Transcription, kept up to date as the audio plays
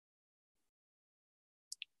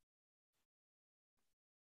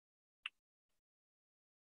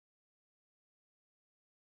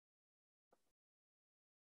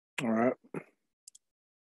All right.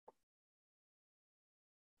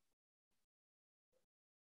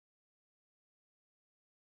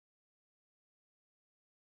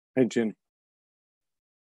 Hey, Jenny.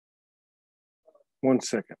 1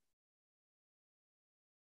 second.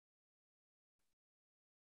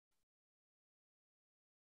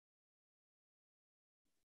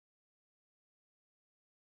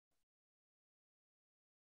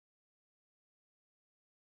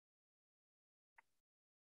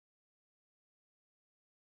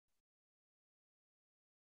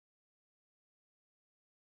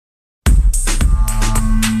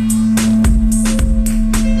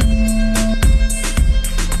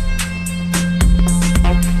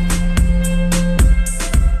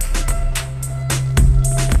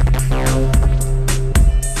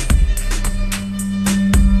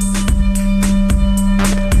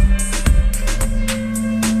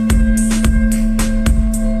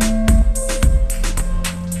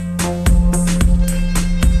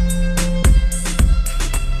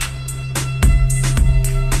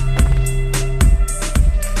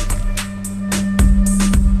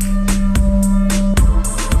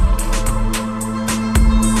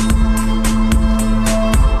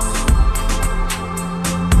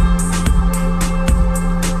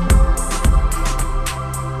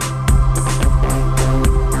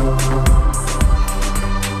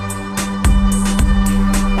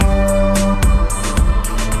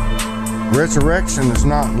 Resurrection is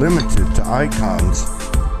not limited to icons,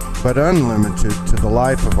 but unlimited to the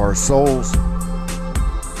life of our souls.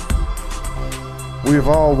 We have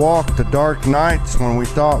all walked the dark nights when we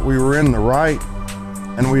thought we were in the right,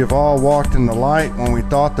 and we have all walked in the light when we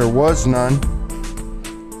thought there was none.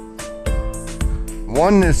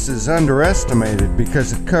 Oneness is underestimated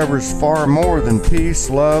because it covers far more than peace,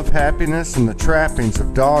 love, happiness, and the trappings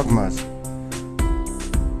of dogmas.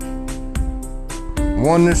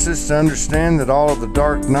 Oneness is to understand that all of the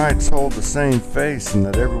dark nights hold the same face and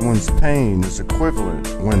that everyone's pain is equivalent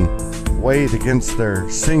when weighed against their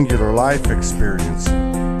singular life experience.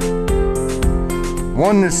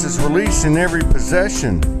 Oneness is releasing every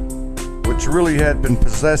possession which really had been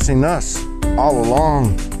possessing us all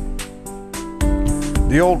along.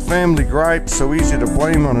 The old family gripes so easy to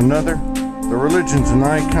blame on another, the religions and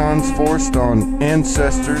icons forced on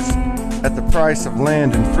ancestors at the price of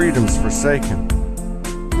land and freedoms forsaken.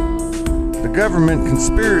 The government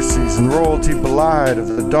conspiracies and royalty belied of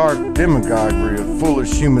the dark demagoguery of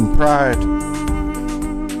foolish human pride.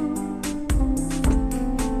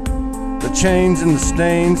 The chains and the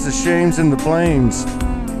stains, the shames and the blames,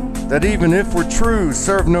 that even if we're true,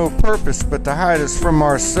 serve no purpose but to hide us from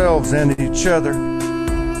ourselves and each other.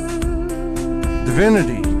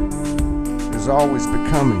 Divinity is always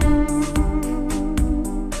becoming,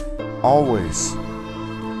 always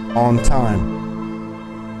on time,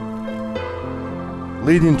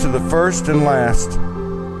 leading to the first and last,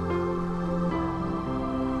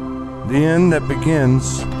 the end that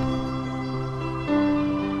begins.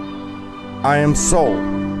 I am soul.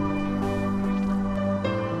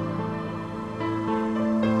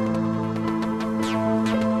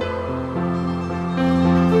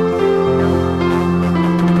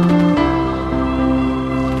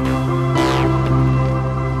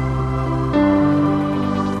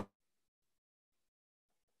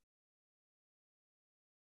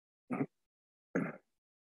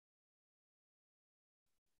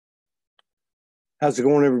 How's it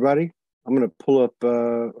going, everybody? I'm going to pull up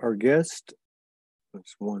our guest.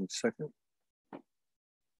 Just 1 second.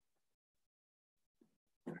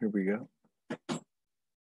 Here we go.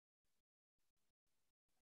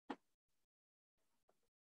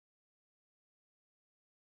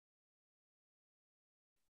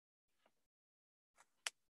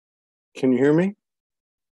 Can you hear me?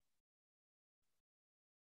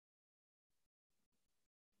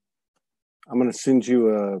 I'm going to send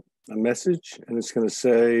you a message, and it's going to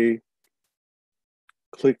say,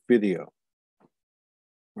 click video.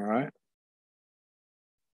 All right.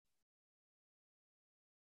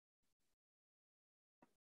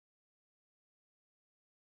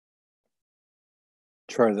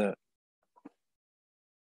 Try that.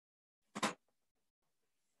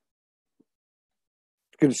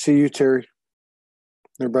 Good to see you, Terry.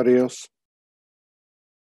 Everybody else.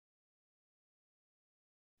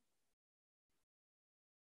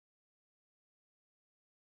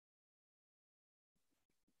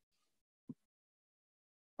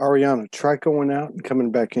 Auriana, try going out and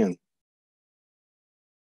coming back in.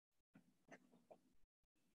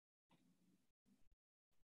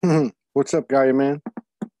 What's up, Gaia Man?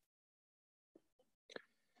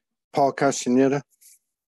 Paul Castaneda.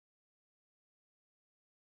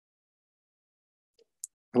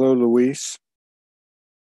 Hello, Luis.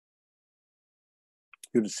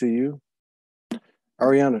 Good to see you.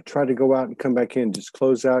 Auriana, try to go out and come back in. Just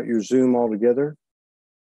close out your Zoom altogether.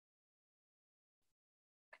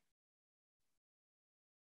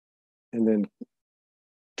 And then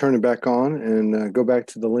turn it back on and go back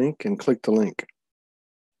to the link and click the link.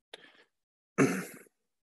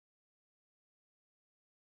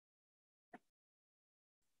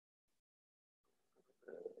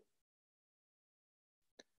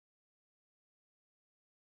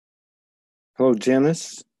 Hello,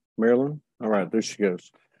 Janice, Marilyn. All right, there she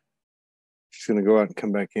goes. She's going to go out and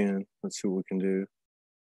come back in. Let's see what we can do.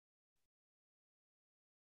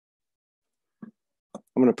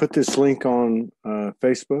 I'm going to put this link on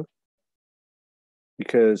Facebook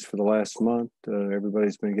because for the last month,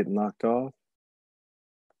 everybody's been getting knocked off.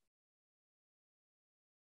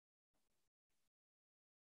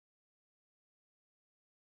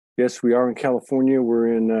 Yes, we are in California.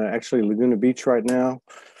 We're in actually Laguna Beach right now.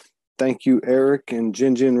 Thank you, Eric and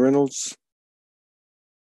Jin Reynolds.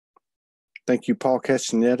 Thank you, Paul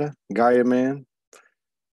Castaneda, Gaia Man,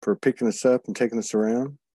 for picking us up and taking us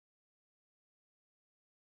around.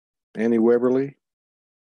 Annie Weberly.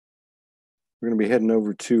 We're going to be heading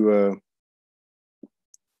over to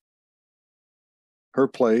her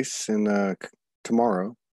place in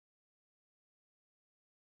tomorrow.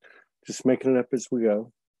 Just making it up as we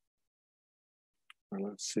go. All right,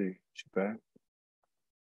 let's see. She's back.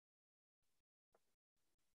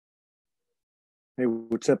 Hey,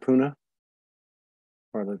 what's up, Puna?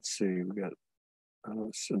 All right, let's see. We got.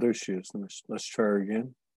 So there she is. Let's try her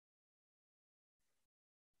again.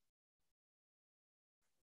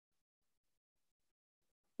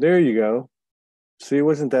 There you go. See, it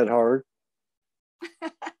wasn't that hard.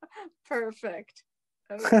 Perfect.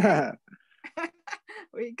 Okay.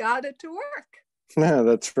 We got it to work. Yeah,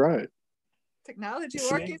 that's right. Technology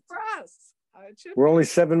working for us. We're only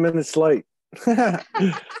 7 minutes late.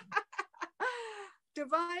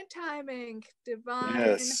 Divine timing. Divine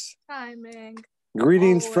yes. timing.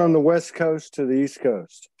 Greetings always. From the West Coast to the East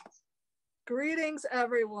Coast. Greetings,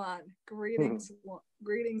 everyone. Greetings,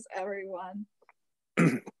 greetings, everyone.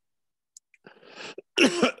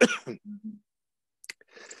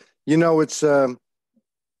 You know, it's an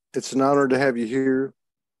honor to have you here.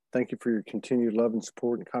 Thank you for your continued love and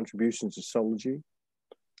support and contributions to Soulogy.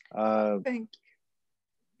 Thank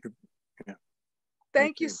you. Yeah.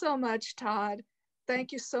 Thank you so much, Todd.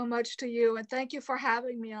 Thank you so much to you, and thank you for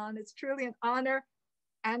having me on. It's truly an honor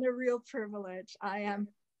and a real privilege. I am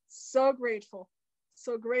so grateful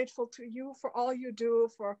to you for all you do,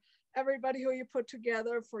 for everybody who you put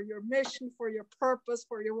together, for your mission, for your purpose,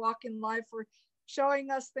 for your walk in life, for showing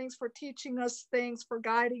us things, for teaching us things, for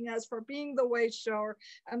guiding us, for being the way shower,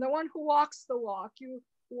 and the one who walks the walk. You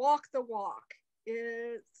walk the walk.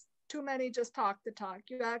 It's too many just talk the talk.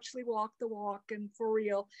 You actually walk the walk, and for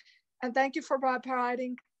real. And thank you for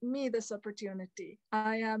providing me this opportunity.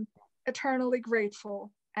 I am eternally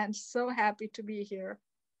grateful and so happy to be here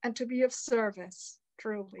and to be of service,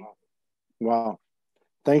 truly. Wow.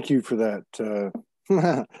 Thank you for that.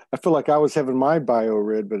 I feel like I was having my bio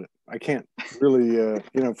read, but I can't really, you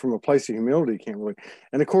know, from a place of humility, can't really.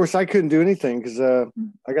 And of course, I couldn't do anything because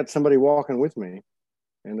I got somebody walking with me,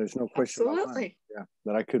 and there's no question about that, yeah,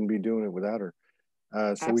 that I couldn't be doing it without her.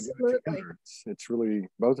 So we do it together. It's really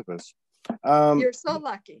both of us. You're so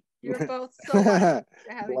lucky. You're both so lucky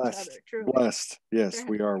to have blessed, each other, truly. Blessed. Yes,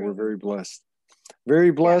 we are. Truly. We're very blessed.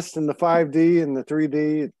 Very blessed in the 5D and the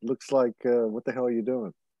 3D. It looks like, what the hell are you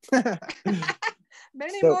doing?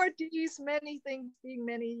 Many more Ds, many things being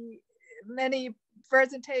many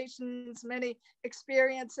presentations, many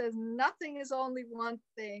experiences. Nothing is only one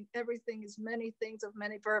thing. Everything is many things of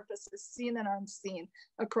many purposes, seen and unseen,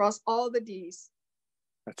 across all the Ds.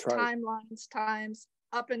 That's right. Timelines, times,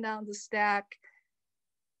 up and down the stack.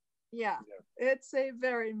 Yeah. It's a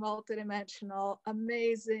very multidimensional,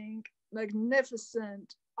 amazing,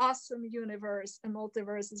 magnificent, awesome universe and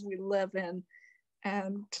multiverses we live in.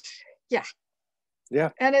 And yeah.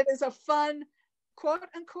 And it is a fun, quote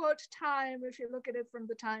unquote, time if you look at it from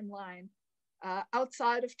the timeline.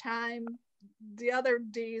 Outside of time, the other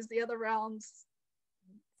Ds, the other realms,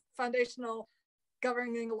 foundational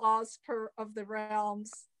governing laws of the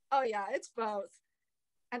realms. Oh yeah, it's both.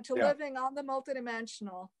 And to living on the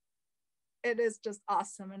multidimensional, it is just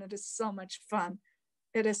awesome, and it is so much fun.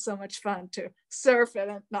 It is so much fun to surf it,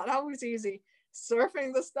 and not always easy.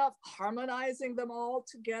 Surfing the stuff, harmonizing them all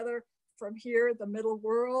together from here, the middle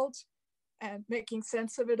world, and making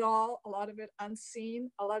sense of it all. A lot of it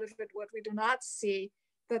unseen, a lot of it what we do not see,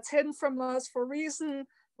 that's hidden from us for reason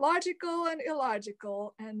logical and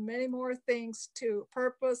illogical, and many more things too.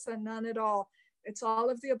 Purpose and none at all. It's all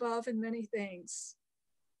of the above and many things.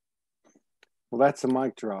 Well, that's a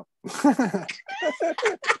mic drop.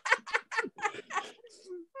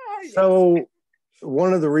 So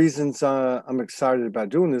one of the reasons I'm excited about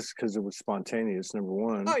doing this because it was spontaneous, number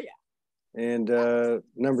one. Oh, yeah. And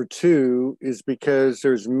number two is because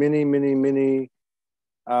there's many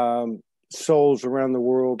souls around the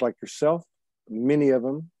world like yourself, many of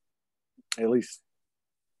them, at least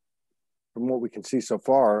from what we can see so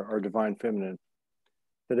far, are divine feminine,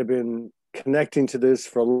 that have been connecting to this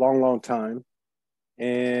for a long time.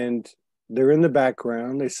 And they're in the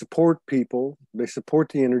background. They support people. They support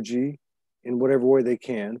the energy in whatever way they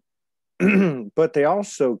can. But they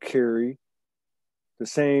also carry the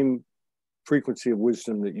same frequency of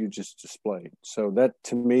wisdom that you just displayed. So that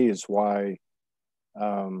to me is why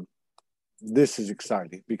this is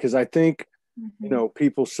exciting, because I think, you know,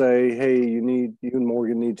 people say, hey, you and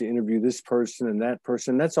Morgan need to interview this person and that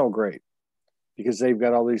person. That's all great because they've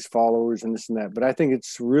got all these followers and this and that. But I think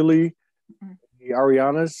it's really the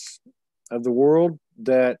aurianas of the world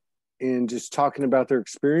that, in just talking about their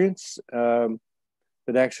experience,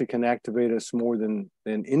 that actually can activate us more than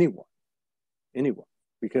anyone,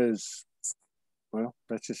 because, well,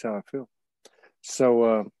 that's just how I feel.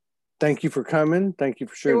 So thank you for coming. Thank you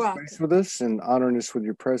for sharing space with us and honoring us with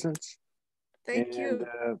your presence. Thank you.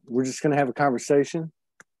 We're just going to have a conversation.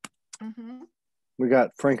 We got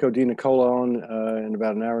Franco Di Nicola on in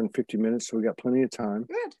about an hour and 50 minutes, so we got plenty of time.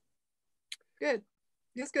 Good.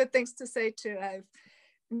 Just good things to say too. I've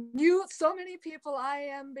knew so many people I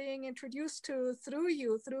am being introduced to through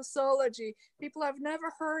you, through Soulogy, people I've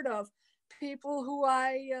never heard of, people who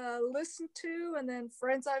I listen to, and then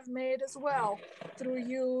friends I've made as well through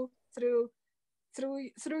you, through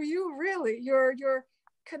you, really. Your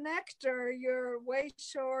connector, your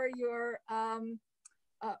wayshower, your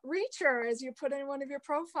reacher, as you put in one of your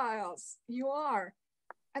profiles. You are.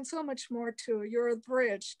 And so much more too. You're a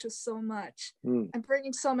bridge to so much, and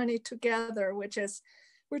bringing so many together, which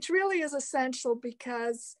really is essential,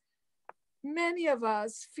 because many of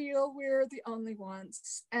us feel we're the only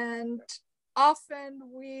ones, and often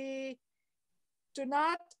we do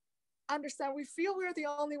not understand. We feel we're the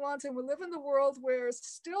only ones, and we live in the world where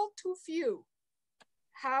still too few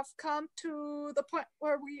have come to the point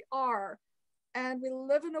where we are, and we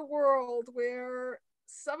live in a world where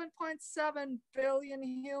 7.7 billion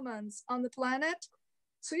humans on the planet.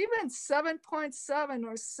 So even 7.7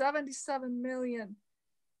 or 77 million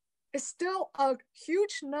is still a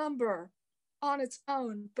huge number on its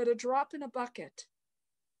own, but a drop in a bucket.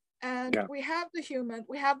 And we have the human,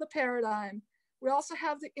 we have the paradigm, we also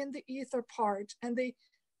have the in the ether part and the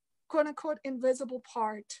quote unquote invisible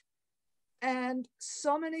part. And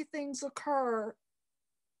so many things occur,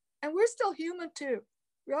 and we're still human too.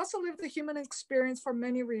 We also live the human experience for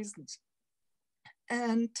many reasons.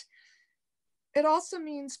 And it also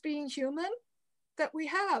means, being human, that we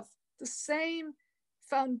have the same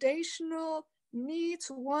foundational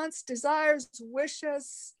needs, wants, desires,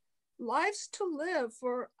 wishes, lives to live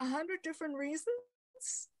for 100 different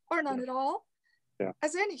reasons, or none at all,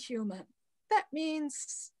 as any human. That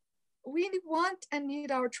means we want and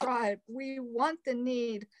need our tribe. We want and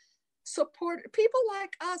need support, people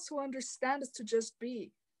like us who understand us to just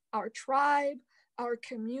be our tribe, our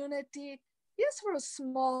community. Yes, we're a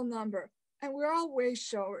small number, and we're all way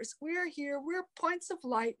showers. We're here, we're points of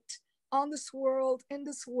light on this world, in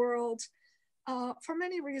this world, for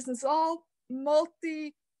many reasons, all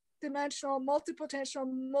multi-dimensional, multi-potential,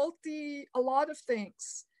 a lot of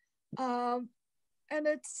things. And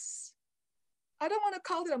it's, I don't want to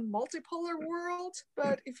call it a multipolar world,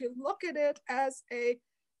 but if you look at it as a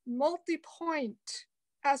multi-point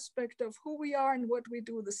aspect of who we are and what we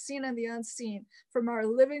do, the seen and the unseen, from our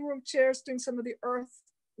living room chairs doing some of the earth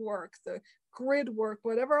work, the grid work,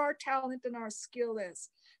 whatever our talent and our skill is,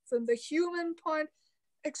 from the human point,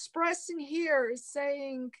 expressing here,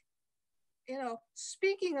 saying, you know,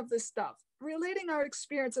 speaking of this stuff, relating our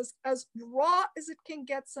experiences as raw as it can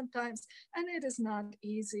get sometimes. And it is not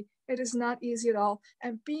easy. It is not easy at all.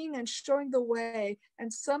 And being and showing the way.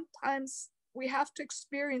 And sometimes we have to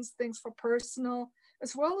experience things for personal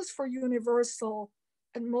as well as for universal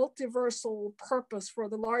and multiversal purpose, for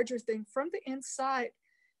the larger thing from the inside.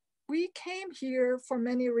 We came here for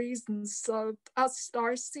many reasons. So us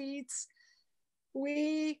star seeds,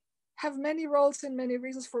 we have many roles and many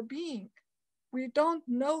reasons for being. We don't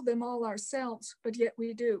know them all ourselves, but yet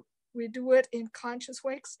we do. We do it in conscious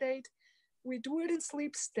wake state. We do it in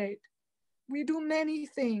sleep state. We do many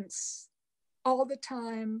things all the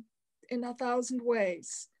time in 1,000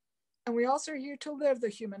 ways. And we also are here to live the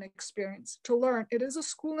human experience, to learn. It is a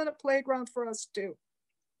school and a playground for us too.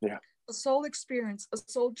 Yeah. A soul experience, a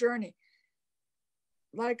soul journey.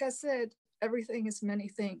 Like I said, everything is many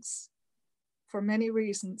things for many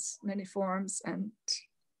reasons, many forms, and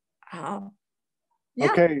yeah.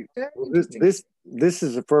 Okay. Well, this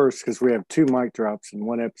is the first because we have 2 mic drops in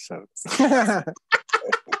one episode.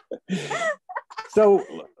 So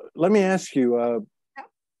let me ask you,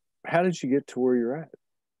 how did you get to where you're at?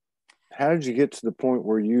 How did you get to the point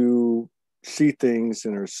where you see things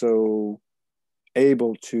and are so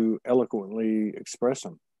able to eloquently express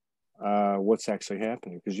them? What's actually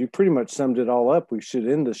happening? Because you pretty much summed it all up. We should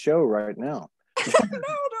end the show right now. No,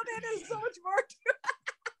 that is so much more to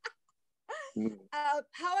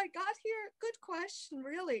how I got here. Good question,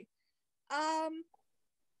 really. We have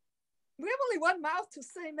only one mouth to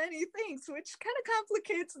say many things, which kind of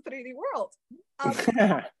complicates the 3D world. How I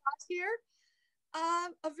got here,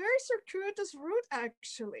 a very circuitous route,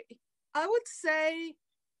 actually. I would say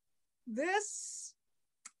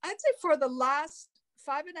I'd say for the last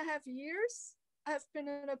 5.5 years, I've been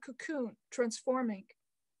in a cocoon, transforming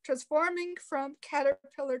from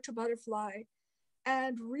caterpillar to butterfly,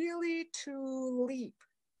 and really to leap.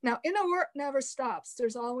 Now, inner work never stops.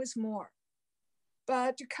 There's always more.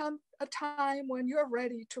 But you come a time when you're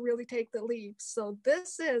ready to really take the leap. So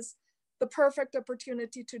this is the perfect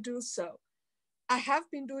opportunity to do so. I have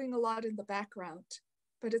been doing a lot in the background,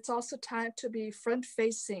 but it's also time to be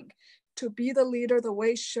front-facing, to be the leader, the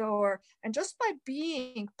way shower, and just by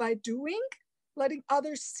doing, letting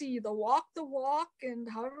others see the walk, and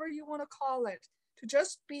however you want to call it, to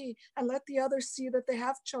just be and let the others see that they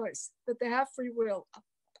have choice, that they have free will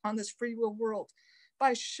on this free will world,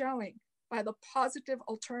 by showing, by the positive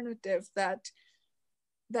alternative that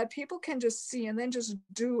people can just see and then just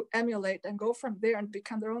emulate and go from there and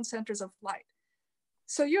become their own centers of light.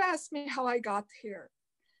 So you asked me how I got here.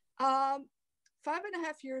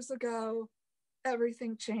 5.5 years ago,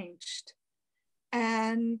 everything changed.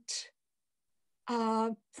 And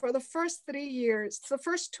for the first 2 years,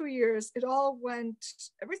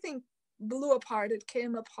 everything blew apart, it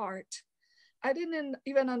came apart. I didn't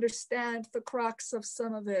even understand the crux of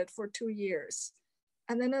some of it for 2 years.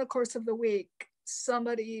 And then in the course of the week,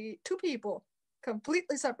 2 people,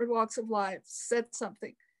 completely separate walks of life, said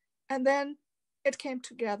something. And then it came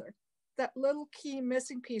together. That little key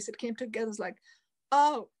missing piece, it came together. It's like,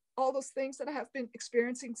 oh, all those things that I have been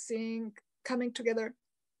experiencing, seeing, coming together.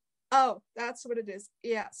 Oh, that's what it is.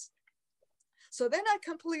 Yes. So then I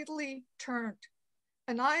completely turned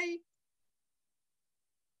and I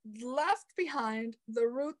left behind the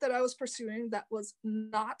route that I was pursuing that was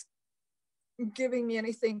not giving me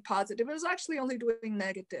anything positive. It was actually only doing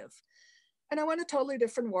negative. And I went a totally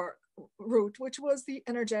different route, which was the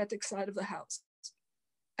energetic side of the house.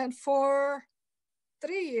 And for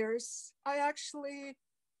 3 years, I actually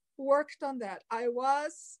worked on that. I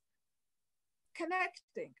was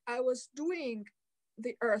connecting. I was doing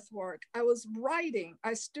the earth work. I was writing.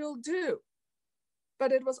 I still do.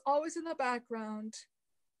 But it was always in the background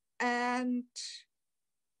and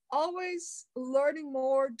always learning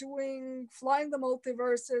more, flying the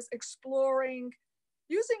multiverses, exploring,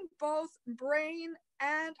 using both brain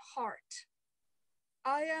and heart.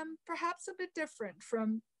 I am perhaps a bit different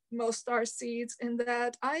from most star seeds in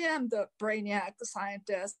that I am the brainiac, the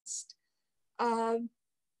scientist.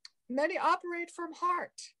 Many operate from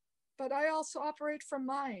heart, but I also operate from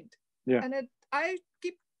mind. Yeah. And I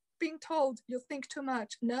keep being told, you think too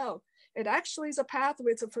much. No, it actually is a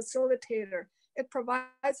pathway. It's a facilitator. It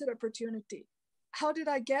provides an opportunity. How did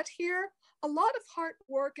I get here? A lot of hard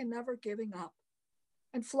work and never giving up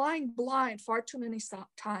and flying blind far too many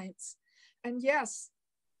times. And yes,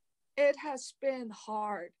 it has been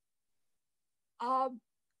hard.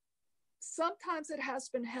 Sometimes it has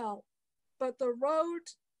been hell, but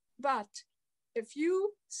if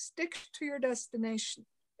you stick to your destination,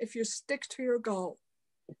 if you stick to your goal,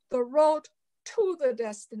 the road to the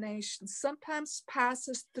destination sometimes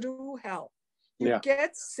passes through hell. You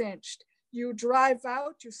get cinched, you drive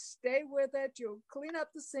out, you stay with it, you clean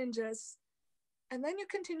up the singes, and then you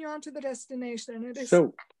continue on to the destination, and it is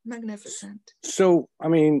magnificent. So, I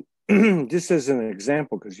mean, just as an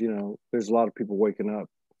example, because, there's a lot of people waking up.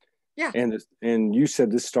 Yeah. And you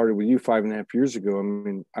said this started with you 5.5 years ago. I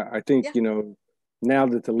mean, I think, now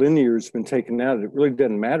that the linear has been taken out, it really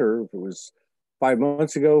doesn't matter if it was 5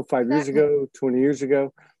 months ago, 5 years ago, 20 years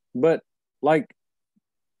ago. But like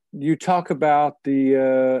you talk about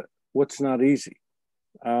the what's not easy.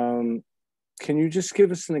 Can you just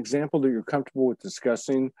give us an example that you're comfortable with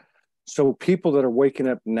discussing? So people that are waking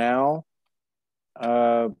up now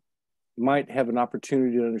might have an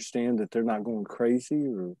opportunity to understand that they're not going crazy,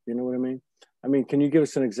 or you know what I mean? I mean, can you give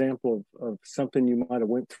us an example of something you might have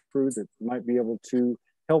went through that might be able to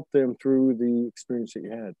help them through the experience that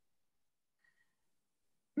you had?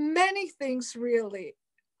 Many things, really,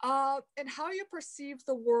 and how you perceive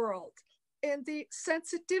the world and the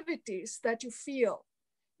sensitivities that you feel.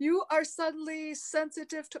 You are suddenly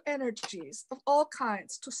sensitive to energies of all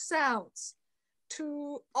kinds, to sounds,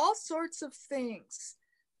 to all sorts of things.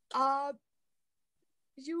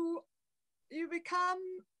 You become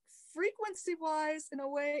frequency-wise, in a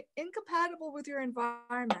way, incompatible with your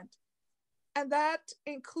environment. And that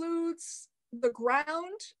includes the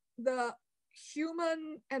ground, the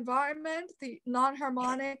human environment, the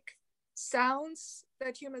non-harmonic sounds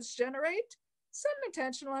that humans generate. Some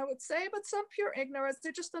intentional, I would say, but some pure ignorance.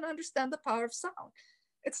 They just don't understand the power of sound.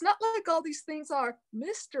 It's not like all these things are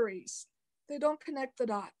mysteries. They don't connect the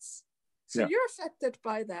dots. So you're affected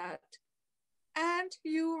by that, and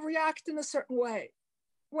you react in a certain way.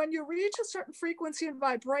 When you reach a certain frequency and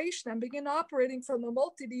vibration and begin operating from the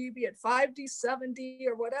multi-D, be it 5D, 7D,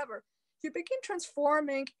 or whatever, you begin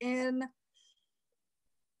transforming in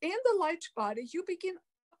the light body. You begin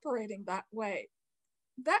operating that way.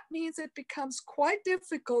 That means it becomes quite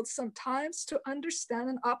difficult sometimes to understand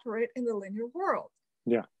and operate in the linear world.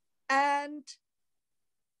 Yeah. And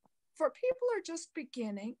for people who are just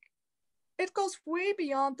beginning, it goes way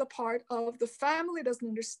beyond the part of the family doesn't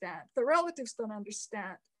understand, the relatives don't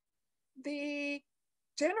understand, the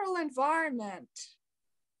general environment.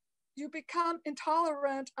 You become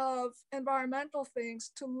intolerant of environmental things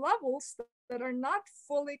to levels that are not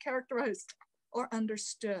fully characterized or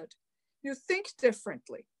understood. You think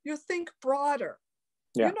differently. You think broader.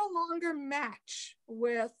 Yeah. You no longer match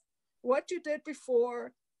with what you did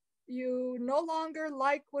before. You no longer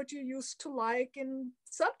like what you used to like. In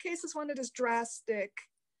some cases, when it is drastic,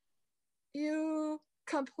 you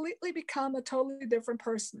completely become a totally different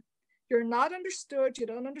person. You're not understood. You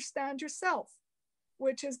don't understand yourself,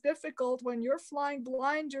 which is difficult when you're flying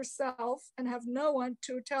blind yourself and have no one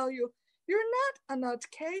to tell you, you're not a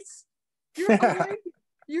nutcase. You're awake.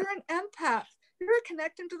 You're an empath. You're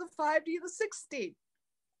connecting to the 5D, the 6D.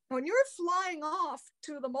 When you're flying off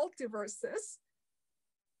to the multiverses,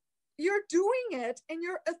 you're doing it in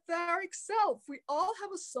your etheric self. We all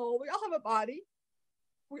have a soul. We all have a body.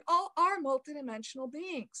 We all are multidimensional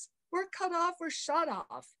beings. We're cut off. We're shut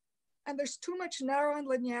off. And there's too much narrow and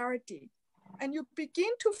linearity. And you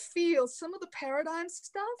begin to feel some of the paradigm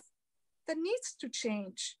stuff that needs to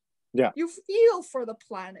change. Yeah. You feel for the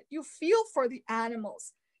planet. You feel for the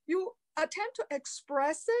animals. You attempt to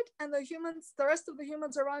express it, and the rest of the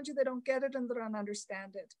humans around you, they don't get it and they don't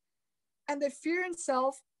understand it. And they fear in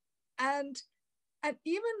self. And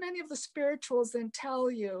even many of the spirituals then tell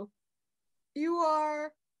you,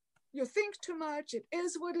 you think too much. It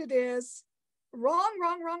is what it is. Wrong,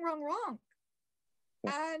 wrong, wrong, wrong, wrong.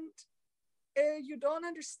 And you don't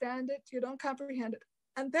understand it. You don't comprehend it.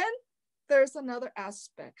 And then there's another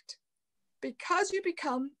aspect. Because you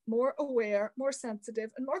become more aware, more sensitive,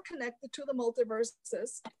 and more connected to the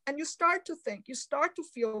multiverses, and you start to think, you start to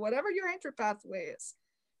feel whatever your entry pathway is.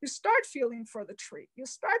 You start feeling for the tree. You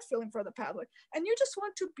start feeling for the pathway. And you just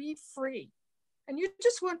want to be free. And you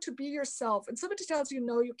just want to be yourself. And somebody tells you,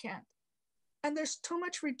 no, you can't. And there's too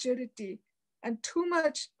much rigidity and too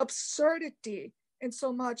much absurdity in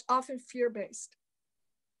so much, often fear-based.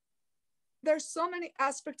 There's so many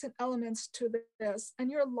aspects and elements to this, and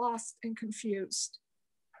you're lost and confused.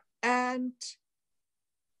 And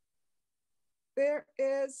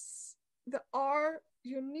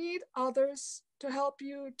you need others to help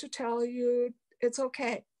you, to tell you it's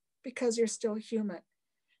okay, because you're still human.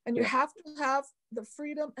 And you have to have the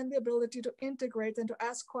freedom and the ability to integrate and to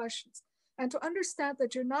ask questions and to understand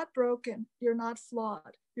that you're not broken, you're not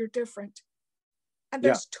flawed, you're different. And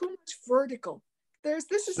there's too much vertical.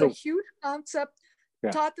 This is a huge concept.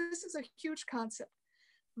 Todd, this is a huge concept.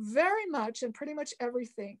 Very much and pretty much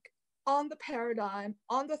everything on the paradigm,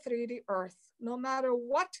 on the 3D earth, no matter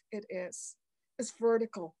what it is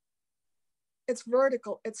vertical. It's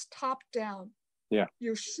vertical. It's top down. Yeah.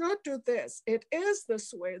 You should do this. It is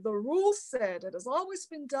this way. The rule said it has always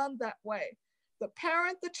been done that way. The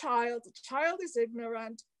parent, the child is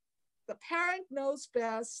ignorant. The parent knows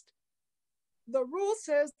best. The rule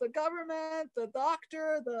says the government, the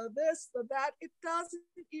doctor, the this, the that. It doesn't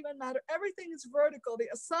even matter. Everything is vertical. The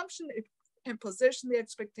assumption, imposition, the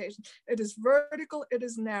expectation. It is vertical. It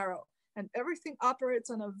is narrow. And everything operates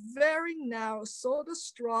on a very narrow soda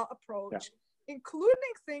straw approach,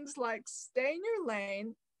 including things like stay in your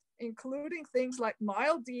lane, including things like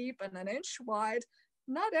mile deep and an inch wide.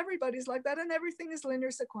 Not everybody's like that, and everything is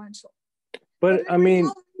linear sequential. But in I mean,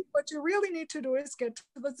 reality, what you really need to do is get to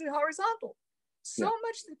the horizontal. So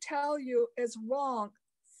much to tell you is wrong,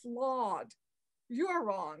 flawed. You're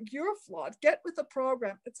wrong, you're flawed, get with the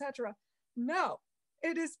program, etc. No,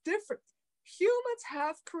 it is different. Humans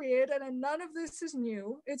have created, and none of this is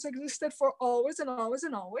new. It's existed for always and always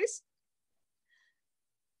and always.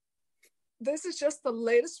 This is just the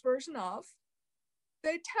latest version of.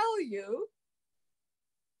 They tell you,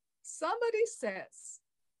 somebody says,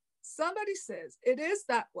 it is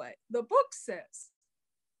that way. The book says,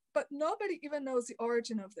 but nobody even knows the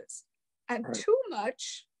origin of this. And too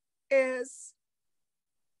much is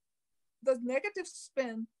the negative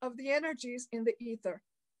spin of the energies in the ether.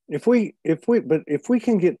 If we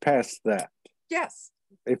can get past that. Yes.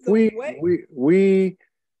 If we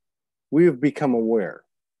have become aware.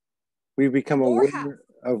 We've become aware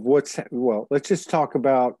of what's, well, let's just talk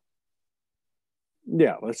about,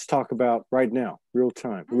 let's talk about right now, real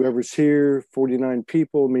time. Whoever's here, 49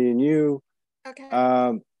 people, me and you.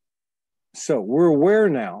 Okay. So we're aware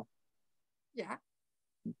now. Yeah.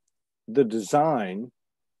 The design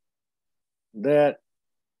that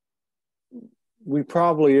we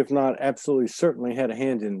probably, if not absolutely certainly, had a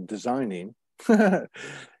hand in designing. You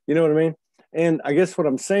know what I mean? And I guess what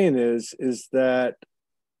I'm saying is that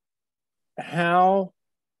how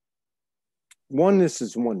oneness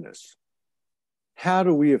is oneness. How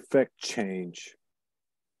do we affect change?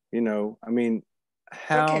 You know, I mean,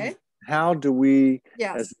 how do we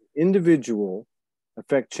as an individual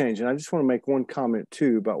affect change? And I just want to make one comment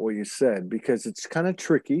too about what you said, because it's kind of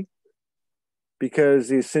tricky, because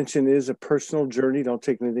the ascension is a personal journey. Don't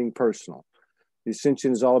take anything personal. The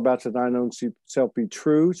ascension is all about to thine own self be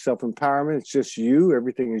true, self-empowerment. It's just you.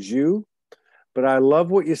 Everything is you. But I love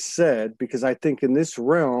what you said, because I think in this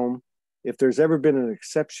realm, if there's ever been an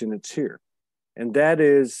exception, it's here. And that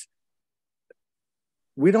is,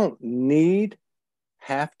 we don't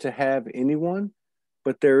have to have anyone,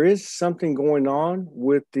 but there is something going on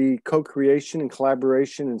with the co-creation and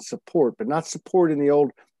collaboration and support, but not support in the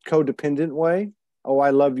old codependent way. Oh,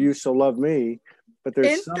 I love you, so love me. But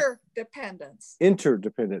there's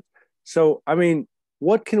interdependence. So, I mean,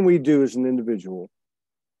 what can we do as an individual,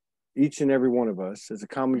 each and every one of us, as a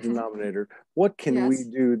common denominator? What can we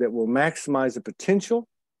do that will maximize the potential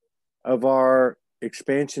of our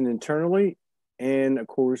expansion internally, and of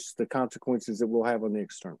course the consequences that we'll have on the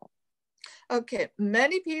external? Okay,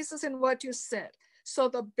 many pieces in what you said. So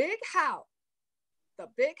the big how,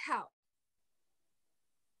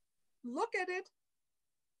 look at it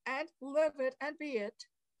and live it and be it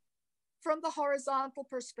from the horizontal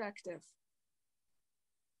perspective.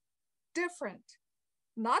 Different,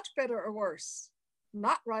 not better or worse,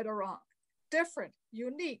 not right or wrong. Different,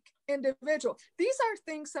 unique, individual. These are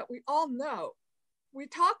things that we all know. We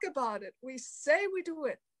talk about it. We say we do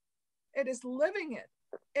it. It is living it.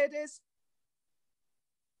 It is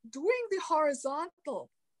doing the horizontal,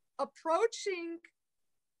 approaching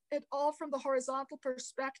it all from the horizontal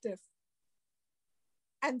perspective,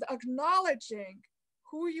 and acknowledging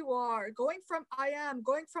who you are, going from I am,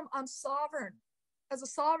 going from I'm sovereign, as a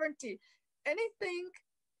sovereignty, anything.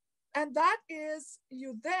 And that is,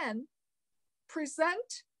 you then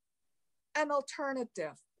present an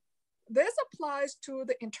alternative. This applies to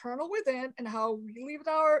the internal within and how we live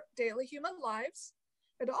our daily human lives.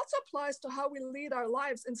 It also applies to how we lead our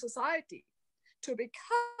lives in society, to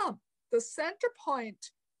become the center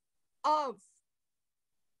point of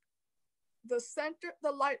the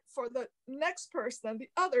light for the next person, the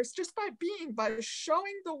others, just by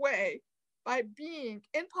showing the way, by being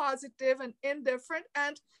in positive and indifferent,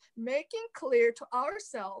 and making clear to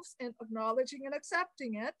ourselves and acknowledging and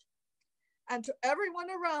accepting it, and to everyone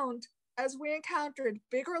around as we encounter it,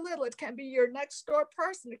 big or little. It can be your next door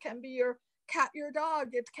person, it can be your cat, your dog,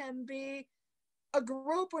 it can be a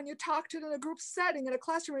group when you talk to it in a group setting, in a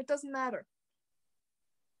classroom, it doesn't matter.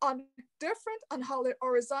 On different, on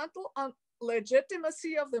horizontal, on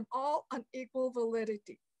legitimacy of them all, on equal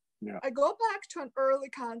validity. Yeah. I go back to an early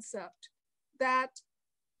concept that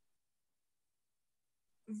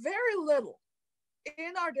very little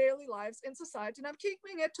in our daily lives in society, and I'm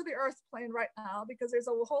keeping it to the earth plane right now because there's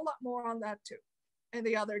a whole lot more on that too, and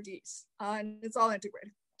the other D's, and it's all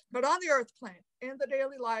integrated. But on the earth plane, in the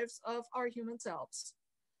daily lives of our human selves,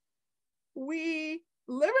 we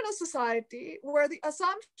live in a society where the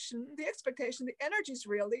assumption, the expectation, the energies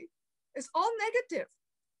really is all negative.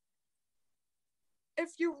 If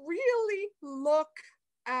you really look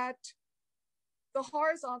at the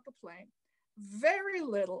horizontal plane, very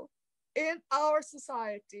little in our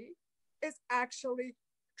society is actually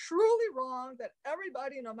truly wrong, that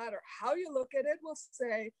everybody, no matter how you look at it, will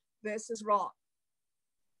say this is wrong.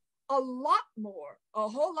 a lot more, a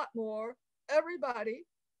whole lot more, everybody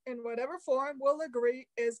in whatever form will agree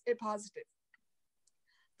is a positive.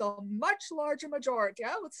 The much larger majority,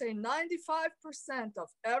 I would say 95% of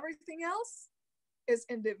everything else is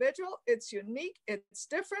individual, it's unique, it's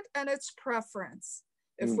different, and it's preference.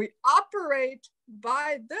 If we operate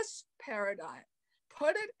by this paradigm,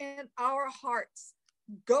 put it in our hearts,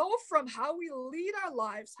 go from how we lead our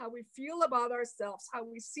lives, how we feel about ourselves, how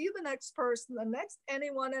we see the next person, the next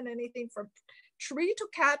anyone and anything, from tree to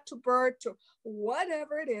cat to bird to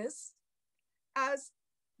whatever it is, as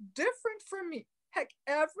different from me. Heck,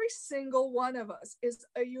 every single one of us is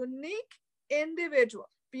a unique individual,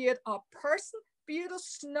 be it a person, be it a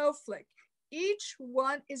snowflake. Each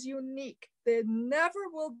one is unique. There never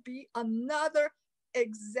will be another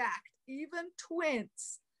exact. Even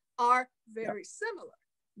twins are very similar.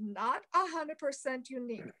 Not 100%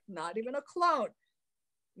 unique, not even a clone.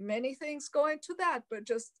 Many things go into that, but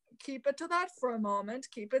just keep it to that for a moment.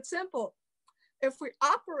 Keep it simple. If we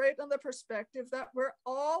operate on the perspective that we're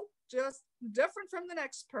all just different from the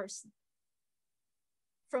next person,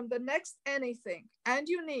 from the next anything, and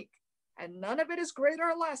unique, and none of it is greater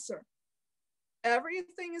or lesser,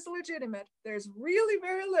 everything is legitimate. There's really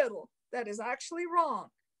very little that is actually wrong.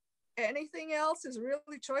 Anything else is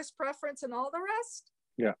really choice, preference, and all the rest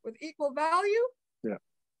with equal value.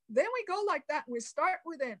 Then we go like that, and we start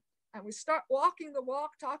within, and we start walking the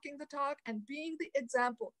walk, talking the talk, and being the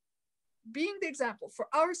example for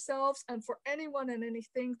ourselves and for anyone and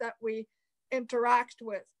anything that we interact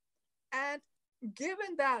with. And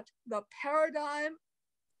given that the paradigm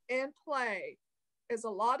in play is a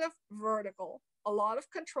lot of vertical, a lot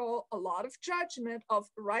of control, a lot of judgment of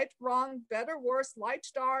right, wrong, better, worse, light,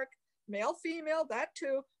 dark, male, female, that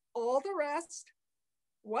too, all the rest,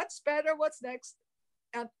 what's better, what's next,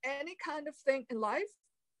 and any kind of thing in life,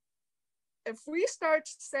 if we start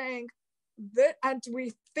saying that, and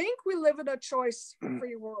we think we live in a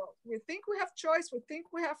choice-free world, we think we have choice, we think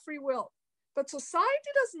we have free will, but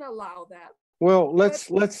society doesn't allow that. Well, let's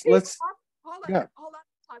hold on.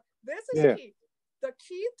 This is key. The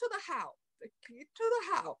key to the how. The key to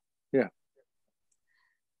the how. Yeah.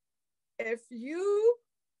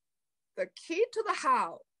 The key to the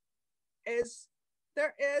how is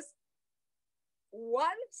there is one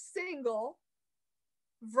single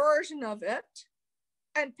version of it,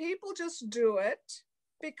 and people just do it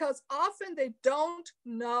because often they don't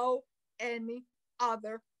know any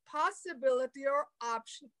other possibility or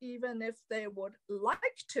option, even if they would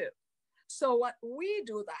like to. So what we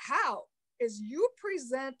do, the how, is you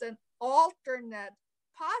present an alternate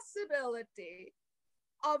possibility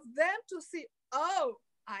of them to see, oh,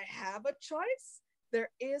 I have a choice.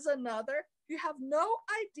 There is another. You have no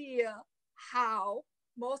idea how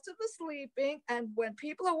most of the sleeping, and when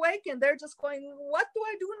people awaken, they're just going, what do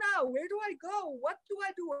I do now? Where do I go? What do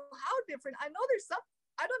I do? How different? I know there's some,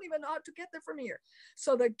 I don't even know how to get there from here.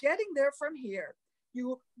 So the getting there from here,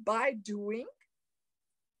 by doing,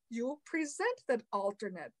 you present that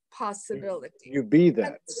alternate possibility. You be that.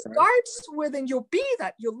 And it starts within, you be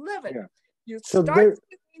that, you live it. Yeah. You start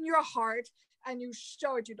in your heart and you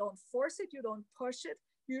show it. You don't force it, you don't push it.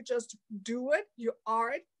 You just do it, you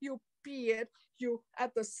are it, you be it. You,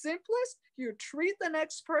 at the simplest, you treat the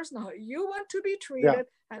next person how you want to be treated,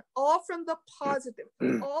 and all from the positive.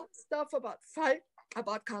 All the stuff about fight,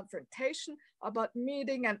 about confrontation, about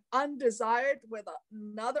meeting an undesired with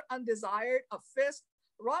another undesired, a fist.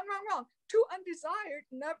 Wrong. Two undesired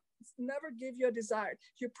never give you a desired.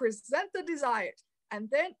 You present the desired, and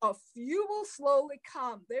then a few will slowly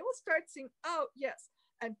come. They will start seeing, oh, yes.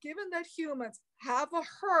 And given that humans have a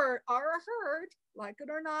herd, like it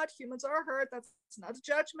or not, humans are a herd. That's not a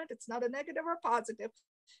judgment. It's not a negative or positive.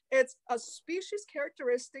 It's a species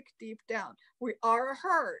characteristic deep down. We are a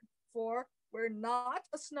herd, for we're not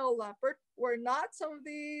a snow leopard. We're not some of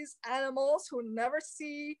these animals who never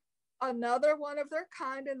see another one of their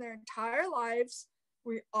kind in their entire lives.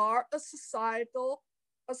 We are a society,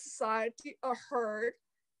 a herd,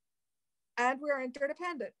 and we are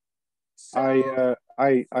interdependent. So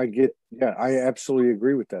I get, I absolutely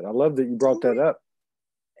agree with that. I love that you brought that up.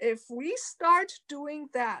 If we start doing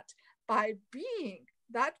that by being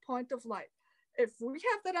that point of light, if we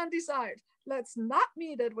have that undesired, let's not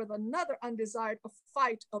meet it with another undesired, a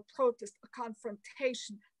fight, a protest, a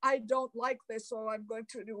confrontation. I don't like this, so I'm going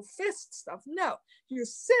to do fist stuff. No, you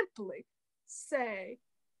simply say,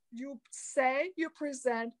 you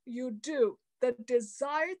present, you do the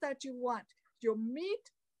desire that you want. You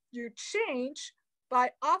meet, you change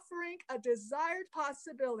by offering a desired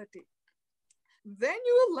possibility. Then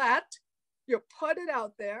you put it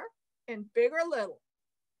out there in big or little.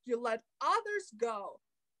 You let others go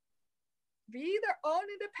be their own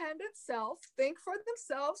independent self, think for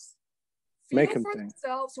themselves, Make feel them for think.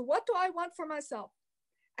 themselves, what do I want for myself?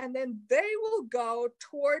 And then they will go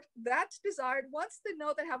toward that desired once they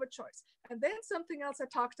know they have a choice. And then something else I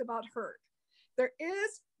talked about herd. There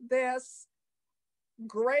is this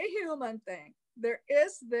gray human thing. There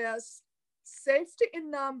is this safety in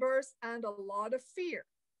numbers and a lot of fear.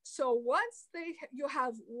 So once you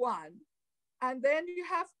have one, and then you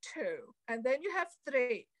have two, and then you have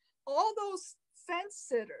three, all those fence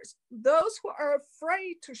sitters, those who are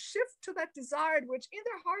afraid to shift to that desired, which in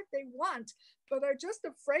their heart they want, but are just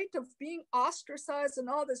afraid of being ostracized and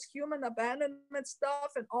all this human abandonment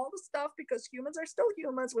stuff and all the stuff, because humans are still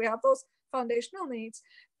humans. We have those foundational needs.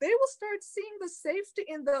 They will start seeing the safety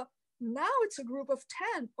in the, now it's a group of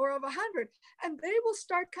 10 or of 100, and they will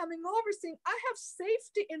start coming over saying, I have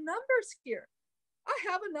safety in numbers here. I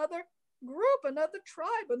have another group, another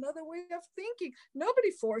tribe, another way of thinking.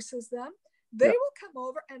 Nobody forces them. They will come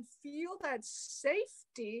over and feel that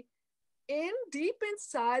safety in deep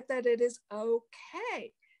inside, that it is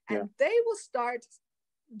okay. And they will start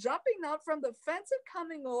jumping out from the fence and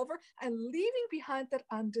coming over and leaving behind that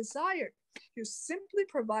undesired. You simply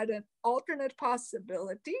provide an alternate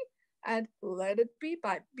possibility and let it be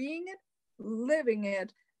by being it, living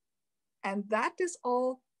it. And that is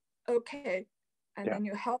all okay. And then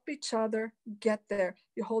you help each other get there.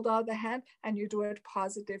 You hold out the hand and you do it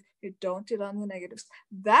positive. You don't do it on the negatives.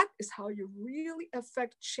 That is how you really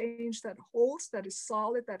affect change that holds, that is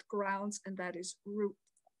solid, that grounds, and that is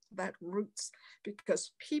roots.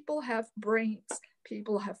 Because people have brains,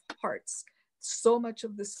 people have hearts. So much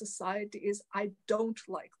of this society is, I don't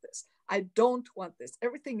like this. I don't want this.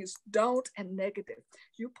 Everything is don't and negative.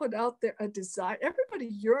 You put out there a desire.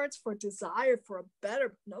 Everybody yearns for desire, for a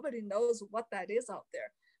better. Nobody knows what that is out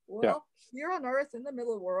there. Well, here on earth, in the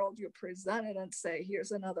middle world, you present it and say,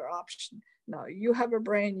 here's another option. No, you have a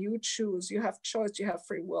brain, you choose, you have choice, you have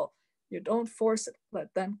free will. You don't force it,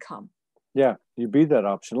 let them come. Yeah, you be that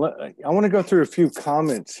option. I want to go through a few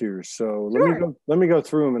comments here. So let me go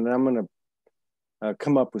through them, and then I'm going to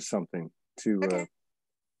come up with something to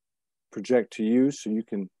project to you, so you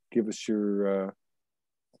can give us your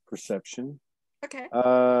perception. Okay.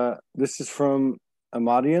 This is from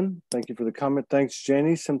Amadian. Thank you for the comment. Thanks,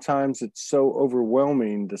 Jenny. Sometimes it's so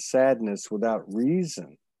overwhelming, the sadness without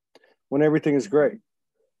reason, when everything is great.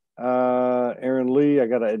 Aaron Lee, I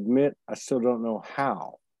got to admit, I still don't know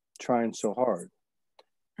how. Trying so hard.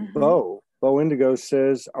 Bo Indigo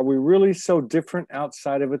says, are we really so different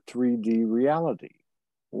outside of a 3D reality?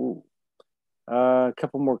 Ooh. A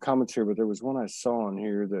couple more comments here, but there was one I saw on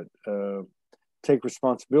here that take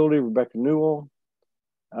responsibility. Rebecca Newell.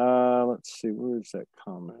 Let's see, where's that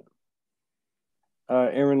comment?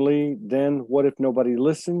 Aaron Lee. Then what if nobody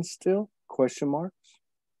listens still? Question marks.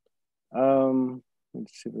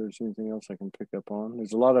 Let's see if there's anything else I can pick up on.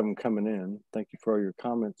 There's a lot of them coming in. Thank you for all your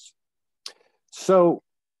comments. So,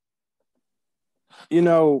 you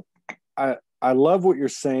know, I love what you're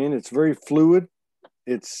saying. It's very fluid.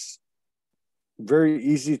 It's very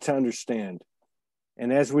easy to understand.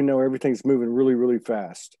 And as we know, everything's moving really, really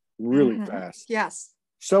fast, fast. Yes.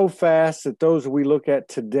 So fast that those we look at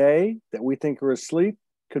today that we think are asleep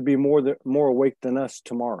could be more awake than us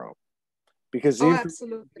tomorrow. Because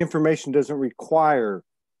the information doesn't require,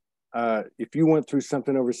 if you went through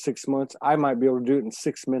something over 6 months, I might be able to do it in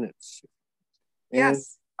 6 minutes. And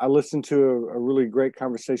yes. I listened to a really great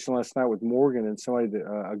conversation last night with Morgan and somebody,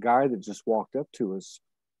 a guy that just walked up to us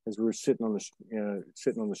as we were sitting on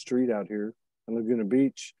the street out here on Laguna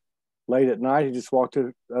Beach late at night. He just walked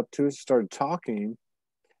up to us, started talking,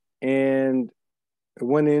 and it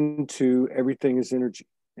went into everything is energy.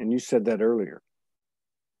 And you said that earlier.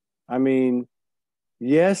 I mean,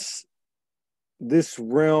 yes, this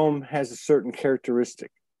realm has a certain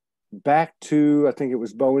characteristic. Back to, I think it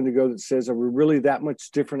was Bo Indigo that says, are we really that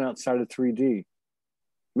much different outside of 3D?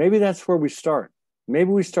 Maybe that's where we start.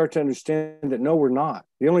 Maybe we start to understand that, no, we're not.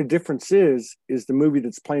 The only difference is the movie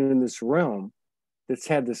that's playing in this realm that's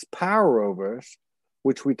had this power over us,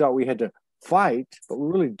 which we thought we had to fight, but we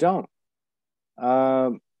really don't.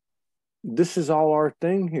 This is all our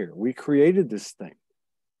thing here. We created this thing.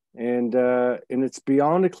 And it's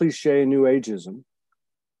beyond a cliche New Ageism.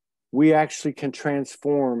 We actually can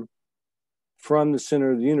transform from the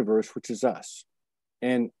center of the universe, which is us.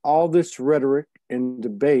 And all this rhetoric and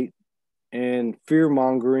debate and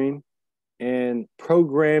fear-mongering and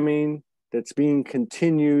programming that's being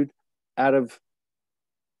continued out of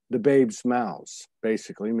the babes' mouths,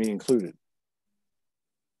 basically, me included.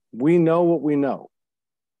 We know what we know.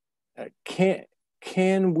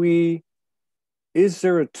 Can we is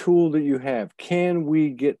there a tool that you have? Can we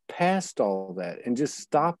get past all that and just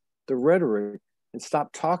stop the rhetoric and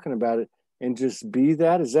stop talking about it and just be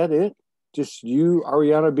that? Is that it? Just you,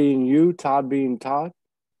 Auriana being you, Todd being Todd?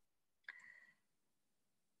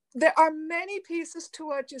 There are many pieces to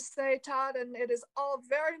what you say, Todd, and it is all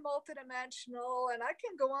very multidimensional. And I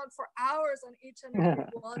can go on for hours on each and every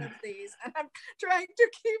one of these. And I'm trying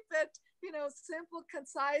to keep it, simple,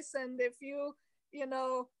 concise. And if you,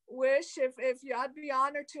 wish, if you, I'd be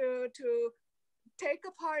honored to take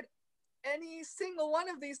apart any single one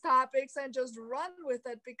of these topics and just run with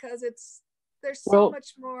it, because there's so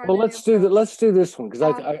much more. Well, let's do that. Let's do this one, because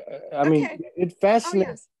I mean, okay. it fascinates.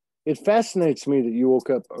 Oh, yes. It fascinates me that you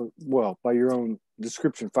woke up, well, by your own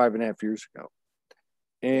description, 5.5 years ago.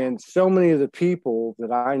 And so many of the people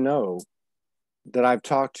that I know, that I've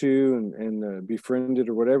talked to and befriended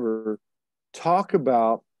or whatever, talk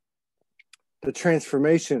about the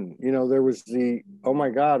transformation. There was the, oh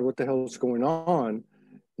my God, what the hell is going on?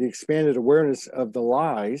 The expanded awareness of the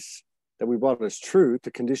lies that we bought as truth,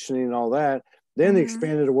 the conditioning and all that. Then the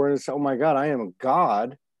expanded awareness, oh my God, I am a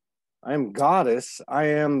God. I am goddess. I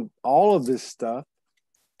am all of this stuff,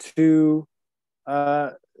 to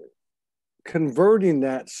converting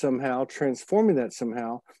that somehow, transforming that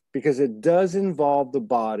somehow, because it does involve the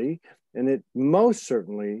body, and it most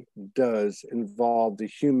certainly does involve the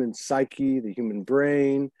human psyche, the human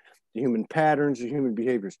brain, the human patterns, the human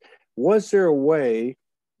behaviors. Was there a way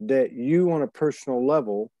that you, on a personal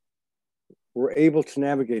level, were able to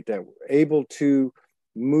navigate that, able to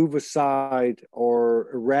move aside or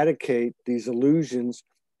eradicate these illusions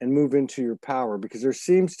and move into your power? Because there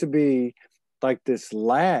seems to be like this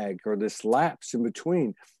lag or this lapse in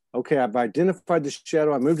between. Okay, I've identified the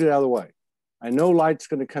shadow, I moved it out of the way. I know light's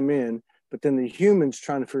going to come in, but then the human's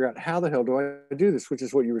trying to figure out, how the hell do I do this? Which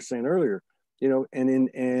is what you were saying earlier, and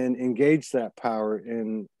engage that power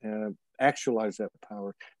and actualize that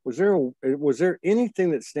power. Was there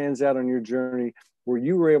anything that stands out on your journey where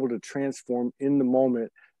you were able to transform in the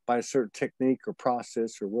moment by a certain technique or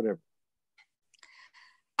process or whatever?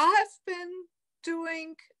 I've been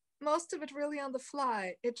doing most of it really on the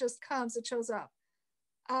fly. It just comes, it shows up.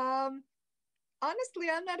 Honestly,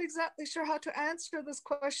 I'm not exactly sure how to answer this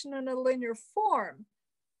question in a linear form,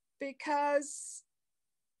 because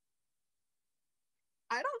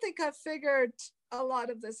I don't think I've figured a lot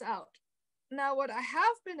of this out. Now, what I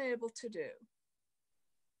have been able to do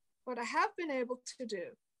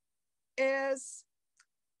is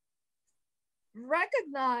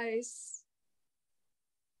recognize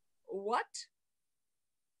what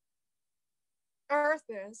Earth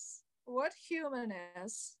is, what human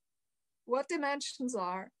is, what dimensions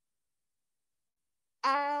are,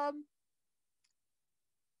 and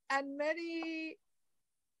many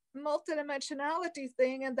multidimensionality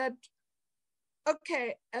thing. And that,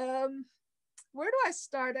 okay, where do I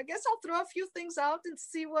start? I guess I'll throw a few things out and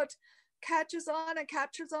see what catches on and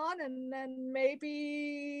captures on, and then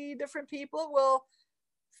maybe different people will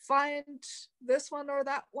find this one or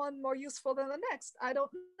that one more useful than the next. I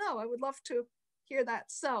don't know. I would love to hear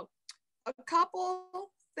that. So, a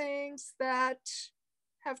couple things that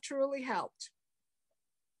have truly helped.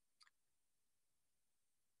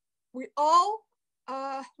 We all,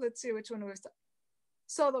 let's see which one we start.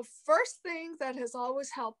 So the first thing that has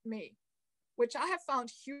always helped me, which I have found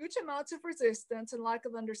huge amounts of resistance and lack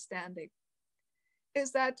of understanding,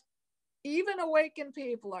 is that even awakened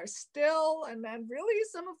people are still, and really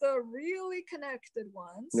some of the really connected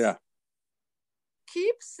ones,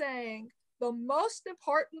 keep saying the most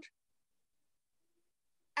important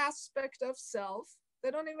aspect of self, they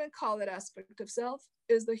don't even call it aspect of self,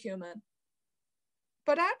 is the human.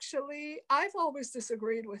 But actually, I've always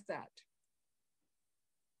disagreed with that.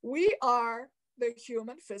 We are the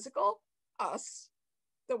human physical, us,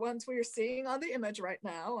 the ones we are seeing on the image right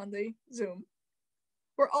now on the Zoom.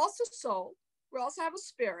 We're also soul. We also have a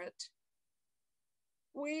spirit.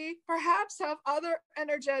 We perhaps have other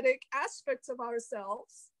energetic aspects of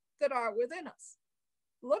ourselves that are within us.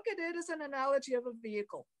 Look at it as an analogy of a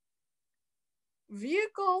vehicle.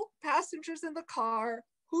 Vehicle, passengers in the car,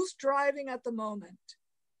 who's driving at the moment?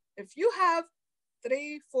 If you have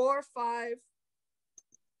 3, 4, 5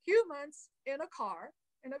 humans in a car,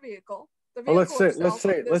 in a vehicle, the vehicle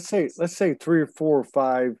let's say 3 or 4 or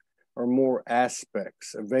 5 or more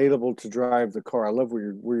aspects available to drive the car. I love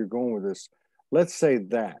where you're going with this. Let's say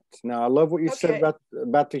that. Now, I love what you said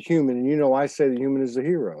about the human, and I say the human is the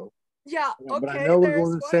hero. Yeah, okay. But I know we're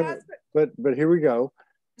going to say it. But here we go.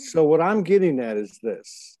 So what I'm getting at is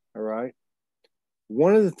this, all right?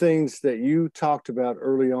 One of the things that you talked about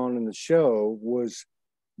early on in the show was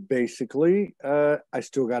basically, I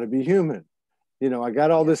still got to be human. You know, I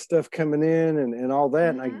got all this stuff coming in and all that,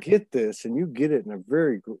 and I get this, and you get it in a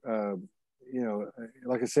very, you know,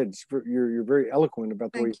 like I said, you're very eloquent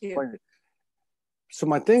about the way you explain it. So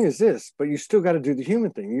my thing is this, but you still got to do the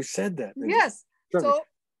human thing. You said that. Yes.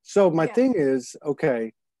 So my thing is,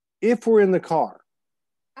 okay, if we're in the car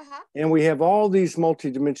and we have all these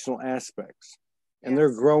multidimensional aspects and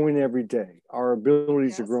they're growing every day, our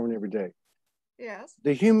abilities are growing every day. Yes.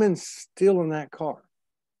 The human's still in that car.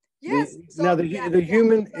 Yes. The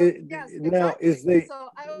human now is the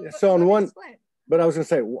so on one. But I was going to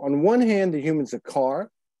say, on one hand, the human's a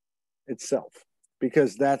car itself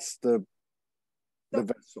because that's the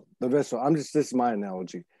vessel. The vessel. This is my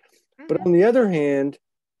analogy. But on the other hand,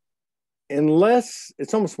 unless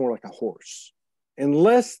it's almost more like a horse,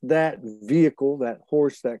 unless that vehicle, that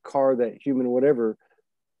horse, that car, that human, whatever,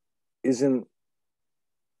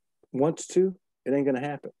 wants to, it ain't going to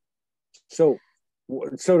happen. So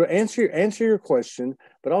to answer your question,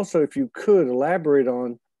 but also if you could elaborate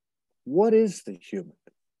on what is the human?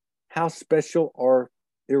 How special or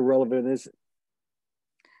irrelevant is it?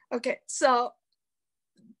 Okay, so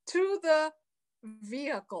to the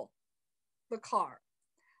vehicle, the car,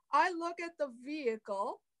 I look at the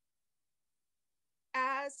vehicle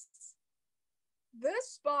as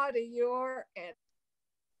this body you're in.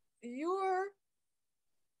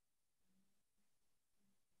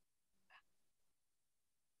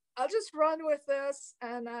 I'll just run with this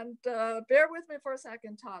and bear with me for a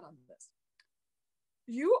second, Todd, on this.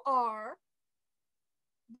 You are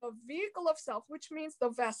the vehicle of self, which means the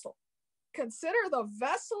vessel. Consider the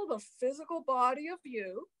vessel, the physical body of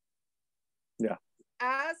you,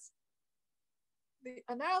 as the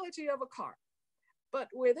analogy of a car. But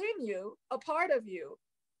within you, a part of you,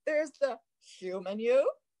 there's the human you.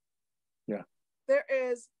 Yeah. There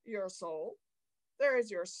is your soul. There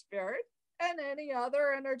is your spirit and any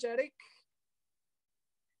other energetic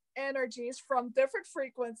energies from different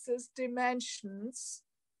frequencies, dimensions,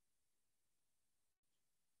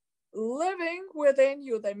 living within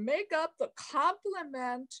you. They make up the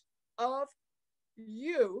complement of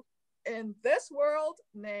you in this world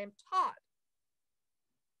named Todd,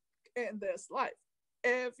 in this life.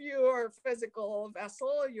 If your physical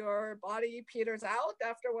vessel, your body peters out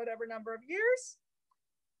after whatever number of years,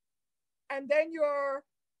 and then you're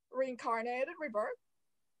reincarnated, rebirth,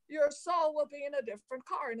 your soul will be in a different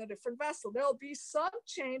car, in a different vessel. There'll be some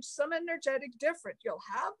change, some energetic different. You'll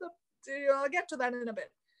get to that in a bit.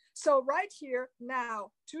 So right here,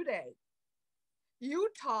 now, today, you,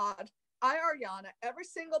 Todd, I, Ariana, every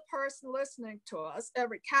single person listening to us,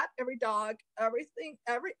 every cat, every dog, everything,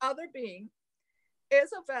 every other being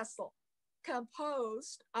is a vessel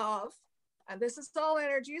composed of, and this is all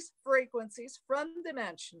energies, frequencies from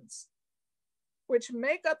dimensions, which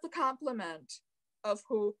make up the complement of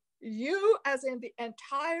who you, as in the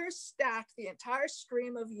entire stack, the entire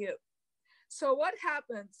stream of you. So what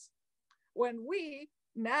happens when we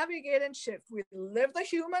navigate and shift? We live the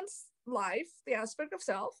human's life, the aspect of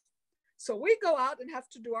self. So we go out and have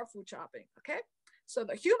to do our food shopping, okay? So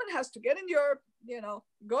the human has to get in your,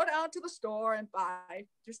 go down to the store and buy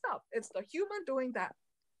your stuff. It's the human doing that.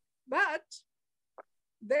 But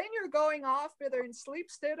then you're going off either in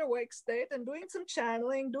sleep state or wake state and doing some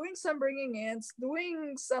channeling, doing some bringing in,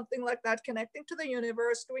 doing something like that, connecting to the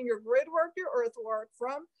universe, doing your grid work, your earth work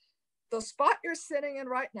from the spot you're sitting in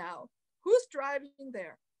right now. Who's driving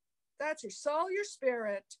there? That's your soul, your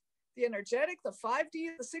spirit, the energetic, the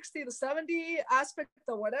 5D, the 6D, the 7D aspect,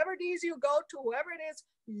 the whatever Ds you go to, whoever it is,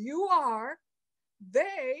 you are,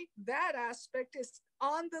 that aspect is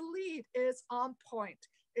on the lead, is on point.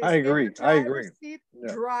 I agree. Seat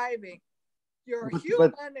driving. Your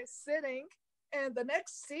human is sitting in the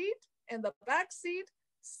next seat, in the back seat,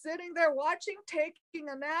 sitting there watching, taking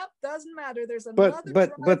a nap. Doesn't matter. There's another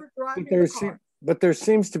driver driving the car. But there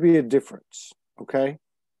seems to be a difference. Okay.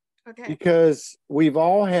 Okay. Because we've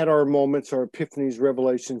all had our moments, our epiphanies,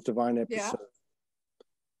 revelations, divine episodes.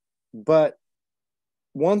 Yeah. But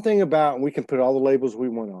one thing about, and we can put all the labels we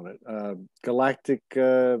want on it, galactic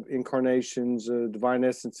incarnations, divine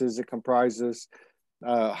essences that comprise us,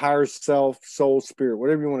 higher self, soul, spirit,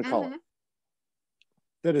 whatever you want to call it,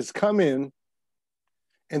 that has come in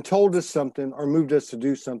and told us something or moved us to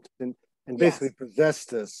do something and basically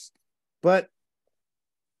possessed us. But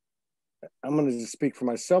I'm going to just speak for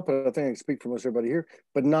myself, but I think I can speak for most everybody here,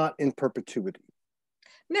 but not in perpetuity.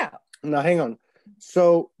 No. Now, hang on.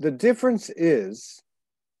 So the difference is,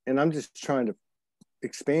 and I'm just trying to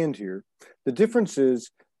expand here, the difference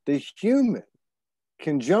is the human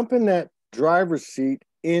can jump in that driver's seat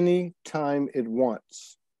any time it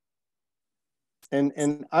wants.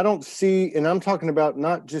 And I don't see, and I'm talking about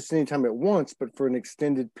not just any time at once, but for an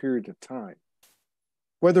extended period of time,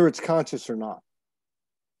 whether it's conscious or not.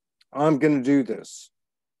 I'm going to do this,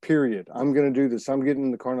 period. I'm going to do this. I'm getting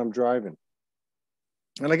in the car and I'm driving.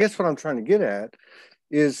 And I guess what I'm trying to get at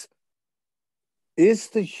is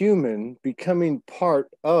the human becoming part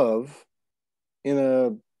of, in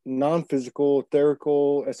a non-physical,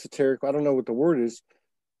 etherical, esoteric, I don't know what the word is,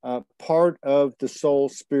 part of the soul,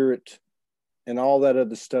 spirit, and all that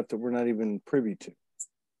other stuff that we're not even privy to.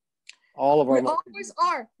 All of our... We always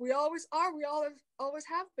are. We always are. We always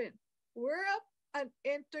have been. We're an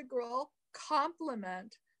integral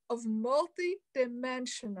complement of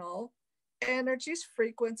multi-dimensional energies,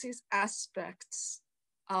 frequencies, aspects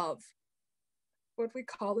of what we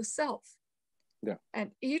call the self. Yeah.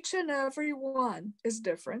 And each and every one is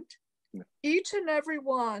different. Yeah. Each and every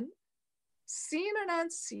one, seen and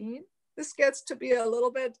unseen. This gets to be a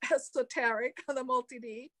little bit esoteric on the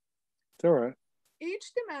multi-D. It's all right.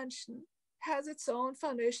 Each dimension has its own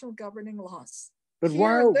foundational governing laws. But here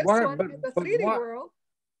why, in this why, one, but, in the but 3D why, world.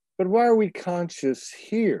 but why are we conscious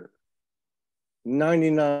here?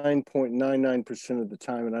 99.99% of the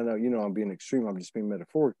time, and I know, I'm being extreme, I'm just being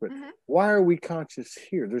metaphoric, but why are we conscious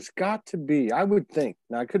here? There's got to be, I would think,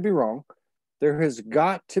 now I could be wrong, there has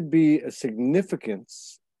got to be a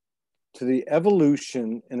significance to the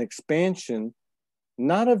evolution and expansion,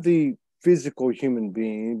 not of the physical human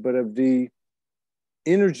being, but of the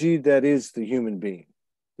energy that is the human being.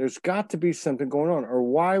 There's got to be something going on, or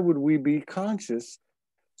why would we be conscious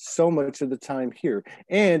so much of the time here?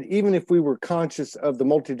 And even if we were conscious of the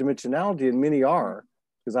multidimensionality, and many are,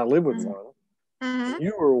 because I live with one, and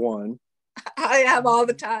you are one. I am all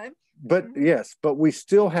the time. But yes, but we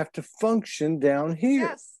still have to function down here.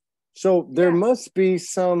 Yes. So there must be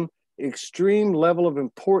some extreme level of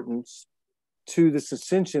importance to this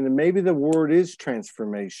ascension, and maybe the word is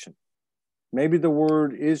transformation. Maybe the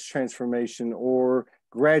word is transformation, or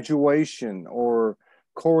graduation, or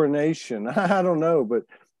coronation. I don't know, but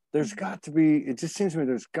there's got to be, it just seems to me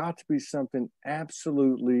there's got to be something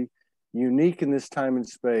absolutely unique in this time and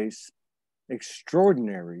space,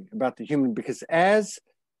 extraordinary about the human, because as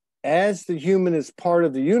the human is part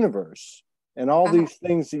of the universe, and all these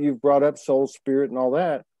things that you've brought up, soul, spirit, and all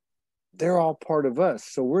that, they're all part of us.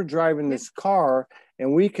 So we're driving this car,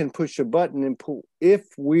 and we can push a button and pull. If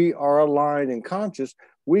we are aligned and conscious,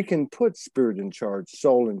 we can put spirit in charge,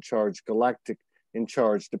 soul in charge, galactic in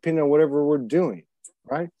charge, depending on whatever we're doing,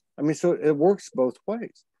 right? I mean, so it works both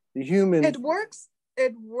ways. The human... It works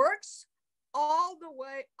all the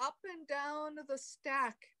way up and down the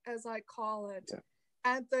stack, as I call it. Yeah.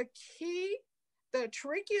 And the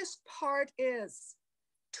trickiest part is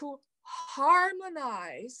to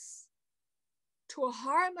harmonize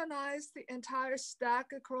the entire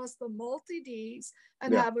stack across the multi-Ds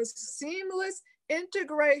and have a seamless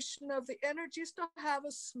integration of the energies to have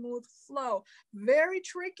a smooth flow. Very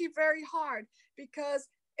tricky, very hard, because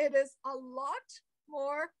it is a lot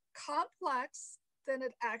more complex than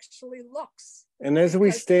it actually looks. And as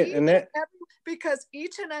we stand, because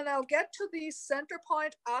and I'll get to the center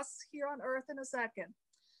point, us here on Earth, in a second.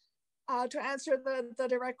 To answer the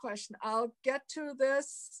direct question, I'll get to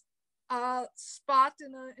this spot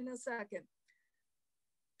in a second.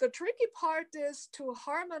 The tricky part is to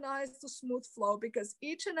harmonize the smooth flow, because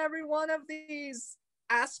each and every one of these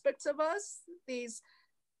aspects of us, these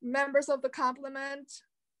members of the complement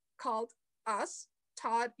called us,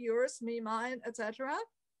 Todd, yours, me, mine, etc.,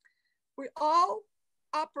 we all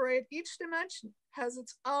operate, each dimension has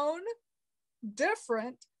its own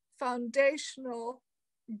different foundational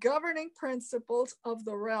governing principles of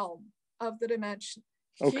the realm, of the dimension.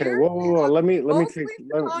 Okay, whoa. Let me take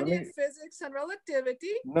physics and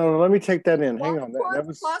relativity. No, let me take that in. Hang on, that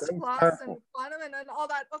was powerful. And quantum and all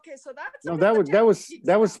that. Okay, so that's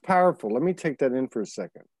that was powerful. Let me take that in for a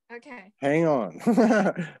second. Okay. Hang on.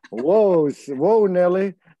 whoa,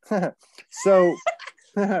 Nelly. So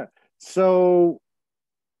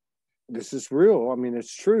this is real. I mean,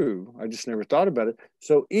 it's true. I just never thought about it.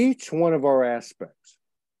 So each one of our aspects,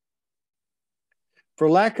 for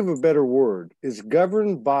lack of a better word, is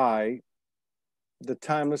governed by the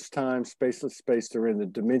timeless time, spaceless space they're in, the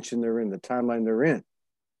dimension they're in, the timeline they're in.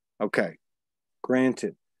 Okay,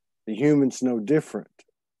 granted, the human's no different.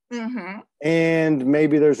 And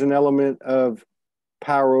maybe there's an element of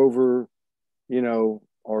power over,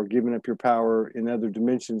 or giving up your power in other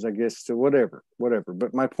dimensions, I guess, to whatever.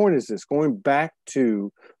 But my point is this, going back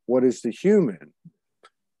to what is the human.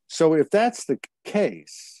 So if that's the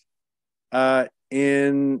case,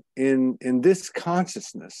 in this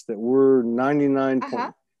consciousness that we're 99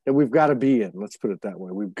 that we've got to be in. Let's put it that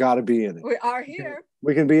way. We've got to be in it. We are here.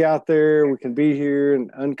 We can be out there, we can be here and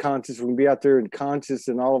unconscious, we can be out there and conscious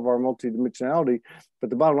in all of our multidimensionality, but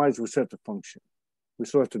the bottom line is we still have to function. We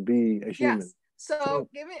still have to be a human. Yes. So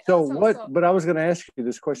give me but I was going to ask you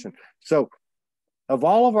this question. So of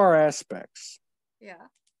all of our aspects, yeah,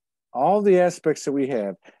 all the aspects that we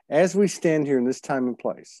have as we stand here in this time and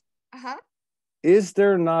place, is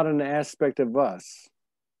there not an aspect of us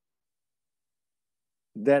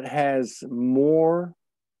that has more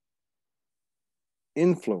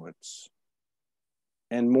influence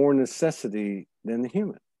and more necessity than the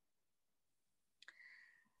human?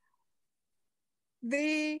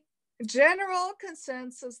 The general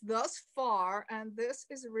consensus thus far, and this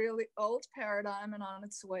is really old paradigm and on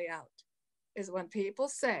its way out, is when people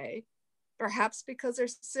say, perhaps because they're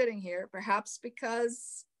sitting here, perhaps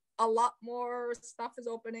because a lot more stuff is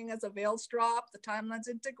opening as the veils drop, the timelines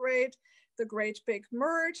integrate, the great big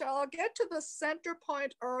merge. I'll get to the center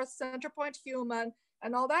point Earth, center point human,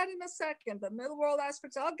 and all that in a second. The middle world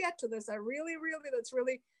aspects, I'll get to this. That's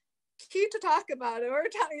really key to talk about it. Or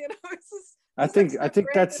I think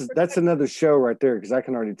that's another show right there, because I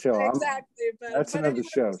can already tell. Exactly, that's another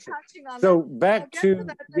show. So back to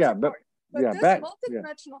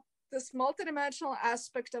this multidimensional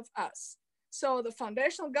aspect of us. So the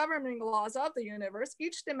foundational governing laws of the universe,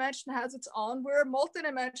 each dimension has its own. We're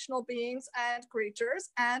multidimensional beings and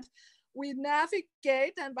creatures, and we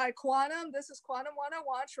navigate, and by quantum, this is quantum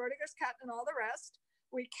 101, Schrodinger's cat and all the rest,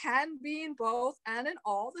 we can be in both and in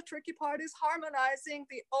all. The tricky part is harmonizing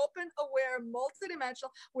the open, aware,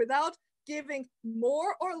 multidimensional without giving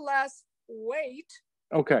more or less weight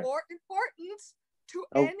or importance to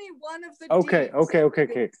any one of the deeds.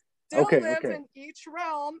 Still live in each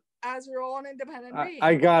realm as your own independent being.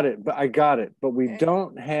 I got it. But we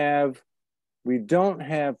don't have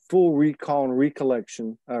full recall and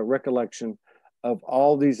recollection of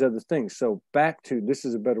all these other things. So back to, this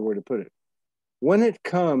is a better way to put it. When it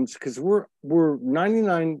comes, because we're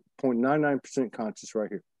 99.99% conscious right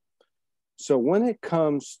here. So when it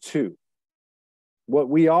comes to what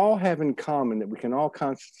we all have in common, that we can all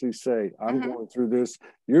consciously say, I'm going through this,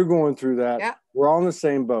 you're going through that, we're all in the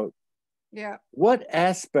same boat. Yeah. What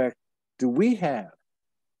aspect do we have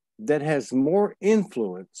that has more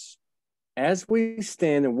influence as we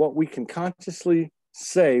stand in what we can consciously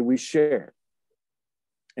say we share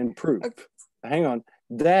and prove? Hang on.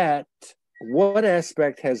 What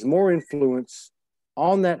aspect has more influence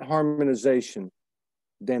on that harmonization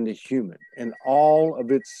than the human and all of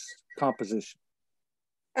its composition?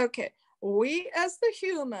 Okay. We as the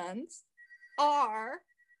humans are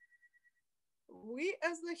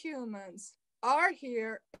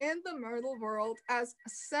here in the middle world as a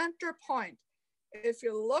center point. If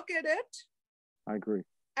you look at it, I agree,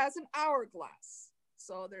 as an hourglass.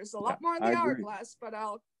 So there's a lot more in the hourglass, but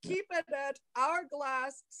I'll keep it at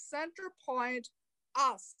hourglass, center point,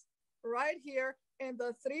 us, right here in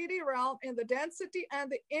the 3D realm, in the density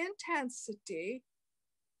and the intensity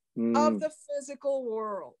of the physical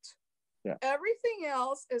world. Yeah. Everything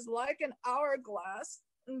else is like an hourglass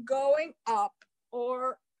going up,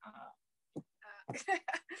 or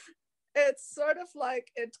it's sort of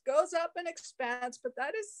like it goes up and expands, but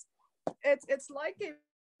it's like a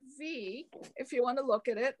V, if you want to look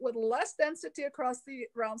at it, with less density across the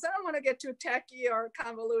realms. I don't want to get too techy or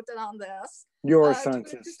convoluted on this. You're a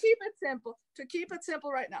scientist. To keep it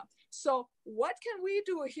simple right now. So what can we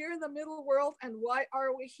do here in the middle world, and why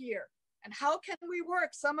are we here? And how can we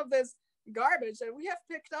work some of this garbage that we have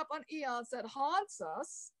picked up on eons that haunts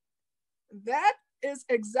us? That is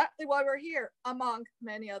exactly why we're here, among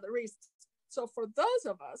many other reasons. So for those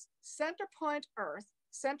of us, center point Earth,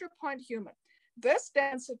 center point human, this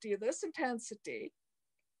density, this intensity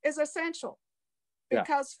is essential,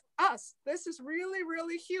 because for us, this is really,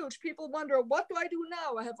 really huge. People wonder, what do I do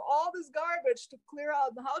now? I have all this garbage to clear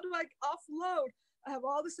out. How do I offload? I have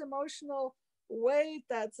all this emotional weight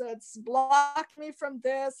that's blocked me from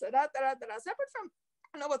this, separate from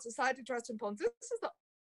what society tries to impose. This is the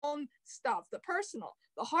own stuff, the personal,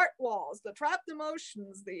 the heart walls, the trapped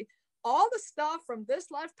emotions, all the stuff from this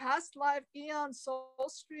life, past life, eon, soul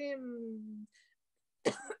stream,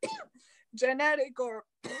 genetic or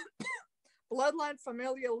bloodline,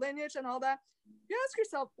 familial lineage, and all that. You ask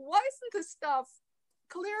yourself, why isn't this stuff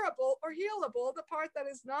clearable or healable? The part that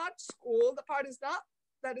is not school, the part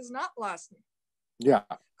that is not lasting. Yeah.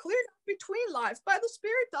 Cleared between lives by the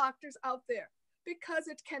spirit doctors out there, because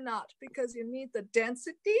it cannot, because you need the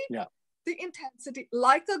density, the intensity,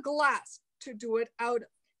 like a glass, to do it out of.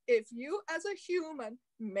 If you as a human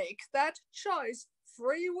make that choice,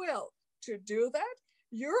 free will, to do that,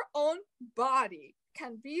 your own body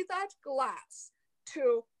can be that glass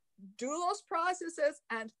to do those processes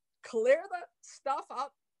and clear the stuff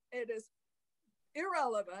up. It is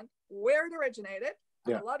irrelevant where it originated.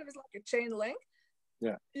 Yeah. A lot of it's like a chain link.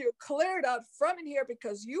 Yeah. You clear it out from in here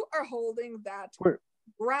because you are holding that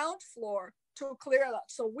ground floor to clear it out.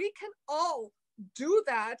 So we can all do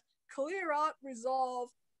that, clear out, resolve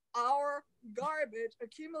our garbage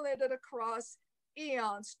accumulated across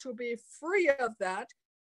eons, to be free of that,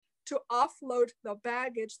 to offload the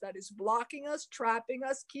baggage that is blocking us, trapping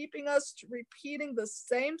us, keeping us repeating the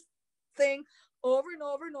same thing over and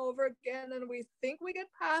over and over again, and we think we get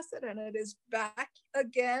past it, and it is back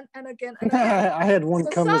again and again and again. I had one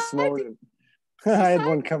come this morning. I had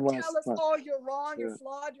one come last tell us, night. oh, you're wrong, Yeah. you're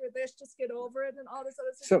flawed, you're this, just get over it, and all this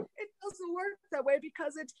other stuff. So It doesn't work that way,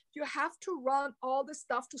 because you have to run all this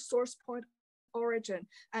stuff to source point origin,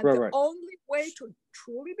 and the only way to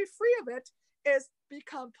truly be free of it is be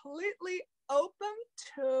completely open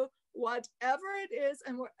to whatever it is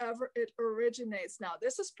and wherever it originates. Now,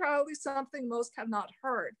 this is probably something most have not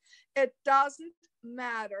heard. It doesn't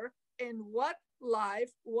matter in what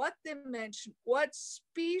life, what dimension, what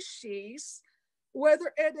species,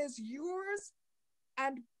 whether it is yours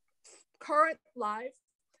and current life,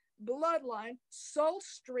 bloodline, soul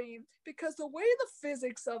stream, because the way the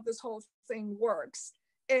physics of this whole thing works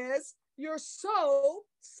is your soul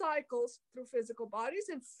cycles through physical bodies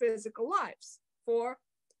and physical lives for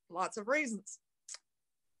lots of reasons.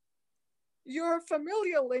 Your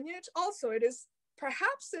familial lineage also, it is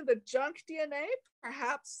perhaps in the junk DNA,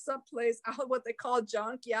 perhaps someplace out what they call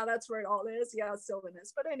junk. Yeah, that's where it all is. Yeah, Sylvan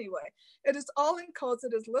is. But anyway, it is all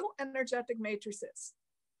encoded as little energetic matrices.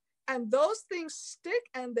 And those things stick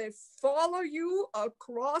and they follow you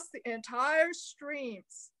across the entire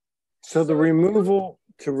streams. So the removal,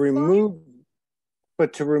 to remove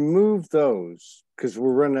those, because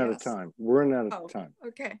we're running out of time. We're running out of time.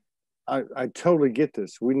 Okay. I totally get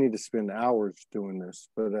this. We need to spend hours doing this,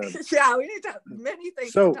 but yeah, we need to have many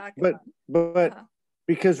things to talk about. But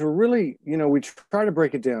because we're really, we try to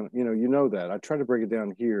break it down. You know that I try to break it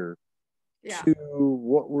down here to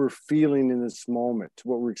what we're feeling in this moment, to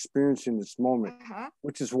what we're experiencing in this moment,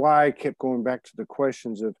 which is why I kept going back to the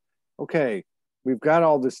questions of, okay, we've got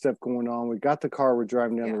all this stuff going on. We've got the car we're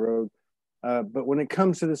driving down the road. But when it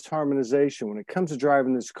comes to this harmonization, when it comes to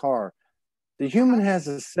driving this car, the human has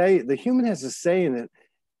a say. The human has a say in it,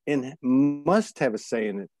 and must have a say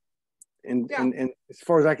in it. And as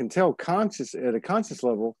far as I can tell, at a conscious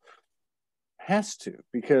level, has to,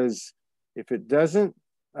 because if it doesn't,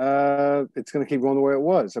 it's going to keep going the way it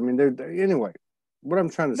was. I mean, anyway. What I'm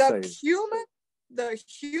trying to say is the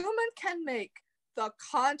human can make the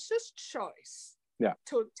conscious choice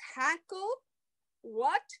to tackle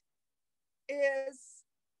what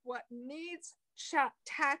needs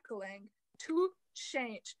tackling to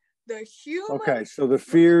change. The human. Okay, so the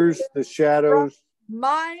fears, the shadows,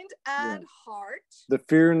 mind and heart. The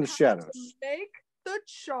fear and the shadows. Make the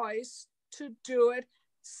choice to do it.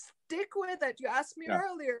 Stick with it. You asked me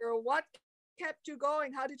earlier, what kept you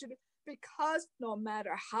going? How did you do? Because no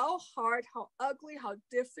matter how hard, how ugly, how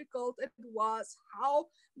difficult it was, how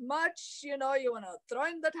much, you want to throw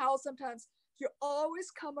in the towel sometimes, you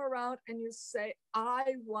always come around and you say,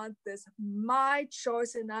 I want this, my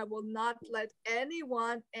choice, and I will not let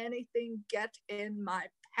anything get in my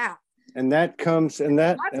path. And that comes, and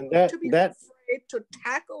that afraid to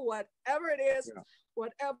tackle whatever it is,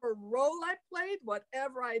 whatever role I played,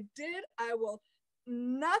 whatever I did,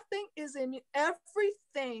 nothing is in me.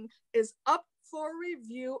 Everything is up for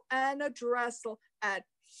review and addressal at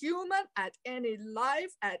human, at any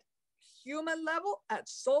life, at human level, at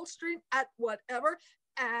soul stream, at whatever.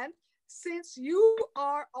 And since you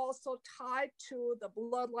are also tied to the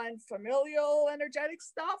bloodline, familial, energetic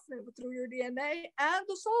stuff through your DNA and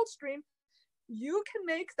the soul stream, you can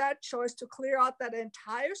make that choice to clear out that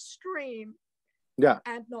entire stream. Yeah.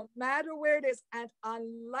 And no matter where it is, and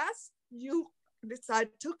unless you decide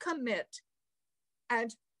to commit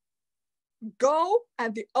and go,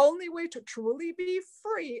 and the only way to truly be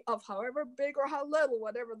free of however big or how little,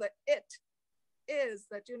 whatever the it is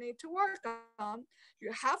that you need to work on,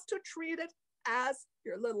 you have to treat it as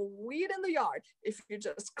your little weed in the yard. If you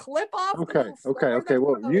just clip off, okay.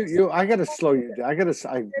 Well, I got to slow you down. You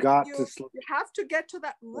have to get to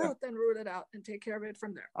that root and root it out and take care of it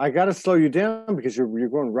from there. I got to slow you down because you're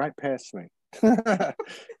going right past me.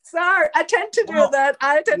 Sorry, I tend to do that.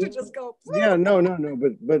 I tend to just go. Yeah, no.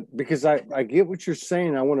 But because I get what you're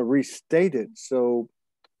saying, I want to restate it. So,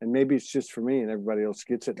 and maybe it's just for me and everybody else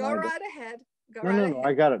gets it. Go right ahead. No,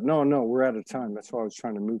 I got it. No, we're out of time. That's why I was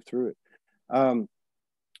trying to move through it.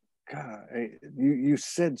 God, you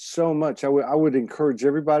said so much. I would encourage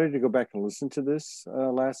everybody to go back and listen to this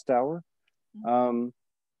last hour.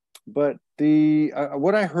 But the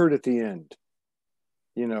what I heard at the end,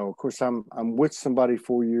 you know, of course, I'm with somebody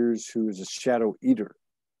 4 years who is a shadow eater.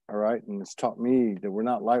 All right, and it's taught me that we're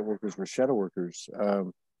not light workers, we're shadow workers.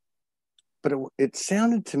 But it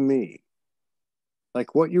sounded to me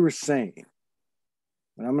like what you were saying,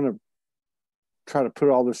 and I'm going to try to put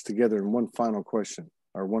all this together in one final question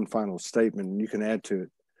or one final statement, and you can add to it.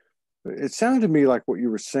 But it sounded to me like what you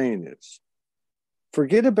were saying is,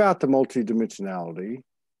 forget about the multidimensionality.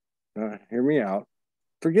 Hear me out.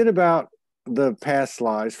 Forget about the past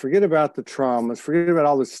lives. Forget about the traumas. Forget about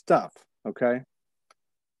all this stuff, okay?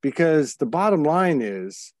 Because the bottom line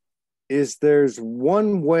is there's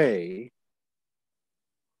one way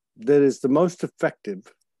that is the most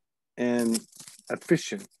effective and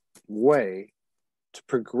efficient way to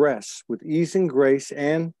progress with ease and grace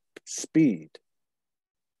and speed.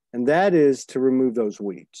 And that is to remove those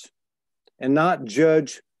weeds and not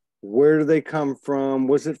judge where do they come from.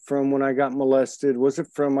 Was it from when I got molested? Was it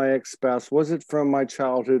from my ex-spouse? Was it from my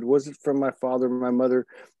childhood? Was it from my father, my mother?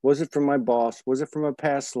 Was it from my boss? Was it from a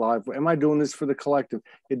past life? Am I doing this for the collective?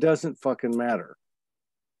 It doesn't fucking matter.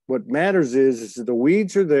 What matters is that the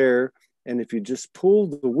weeds are there, and if you just pull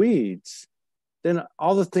the weeds, then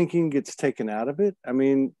all the thinking gets taken out of it. I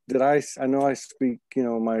mean, I know I speak, you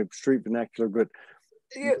know, my street vernacular, but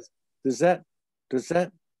does that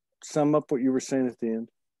sum up what you were saying at the end?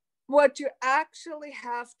 What you actually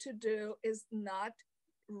have to do is not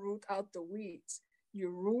root out the weeds. You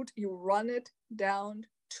run it down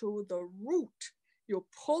to the root. You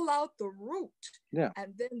pull out the root,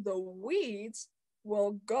 and then the weeds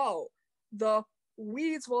will go. The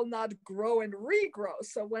weeds will not grow and regrow.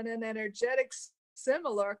 So when an energetic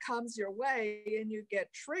similar comes your way and you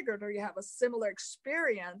get triggered or you have a similar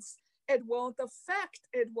experience, it won't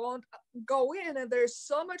go in. And there's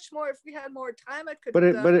so much more. If we had more time, I could. But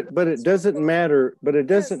it doesn't matter. But it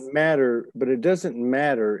doesn't matter. But it doesn't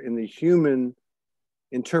matter in the human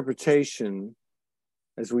interpretation,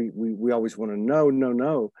 as we always want to know.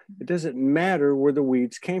 No, it doesn't matter where the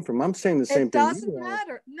weeds came from. I'm saying the same thing. It doesn't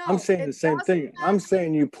matter. No, I'm saying the same thing. I'm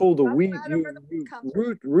saying you pull the weed, you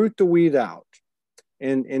root the weed out,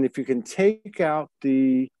 and if you can take out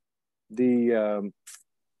the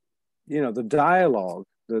you know, the dialogue,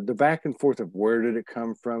 the back and forth of where did it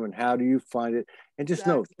come from and how do you find it, and just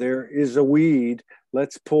know there is a weed.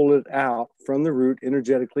 Let's pull it out from the root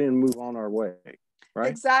energetically and move on our way. Right?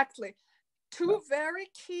 Exactly. Two very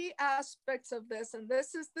key aspects of this, and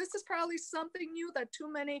this is probably something new that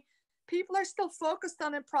too many people are still focused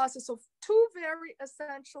on in process of two very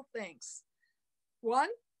essential things. One,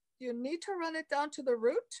 you need to run it down to the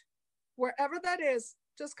root, wherever that is,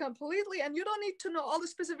 just completely, and you don't need to know all the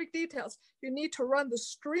specific details. You need to run the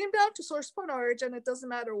stream down to source point origin. It doesn't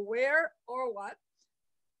matter where or what.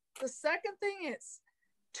 The second thing is,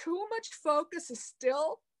 too much focus is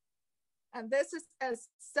still, and this is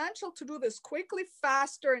essential to do this quickly,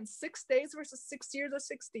 faster in 6 days versus 6 years or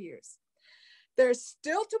 60 years. There's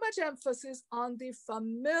still too much emphasis on the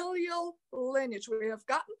familial lineage. We have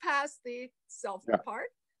gotten past the self part.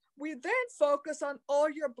 We then focus on all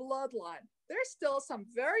your bloodline. There's still some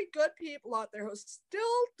very good people out there who are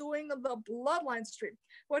still doing the bloodline stream.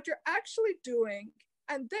 What you're actually doing,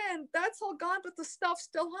 and then that's all gone, but the stuff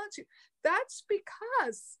still haunts you. That's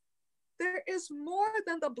because there is more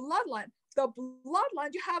than the bloodline. The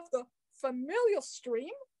bloodline, you have the familial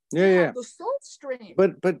stream, have the soul stream.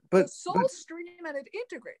 But the soul stream, and it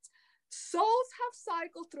integrates. Souls have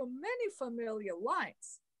cycled through many familial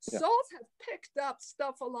lines. Souls have picked up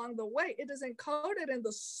stuff along the way. It is encoded in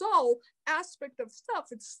the soul aspect of stuff.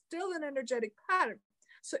 It's still an energetic pattern.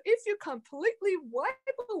 So if you completely wipe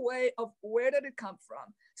away of where did it come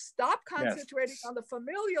from, stop concentrating on the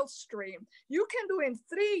familial stream, you can do in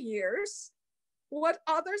 3 years what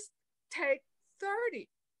others take 30.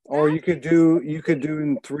 Or you could do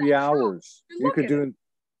in 3 hours. You could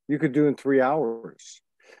do in 3 hours.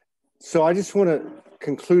 So I just want to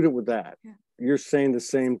conclude it with that. You're saying the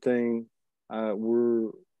same thing.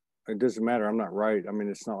 It doesn't matter. I'm not right. I mean,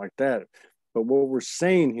 it's not like that. But what we're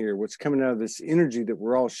saying here, what's coming out of this energy that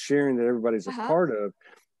we're all sharing, that everybody's a part of,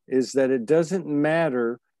 is that it doesn't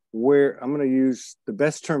matter where, I'm going to use the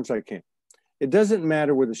best terms I can. It doesn't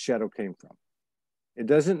matter where the shadow came from. It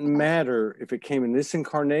doesn't matter if it came in this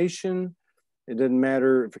incarnation. It doesn't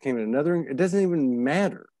matter if it came in another. It doesn't even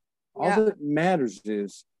matter. All that matters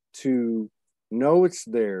is to know it's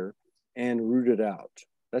there and root it out.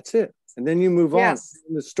 That's it. And then you move on.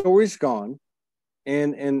 The story's gone,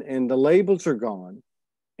 and the labels are gone,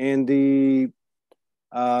 and the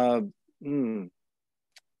uh, hmm,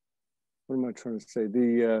 what am I trying to say?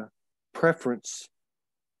 The preference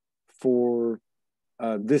for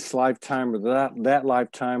this lifetime or that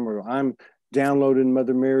lifetime, or I'm downloading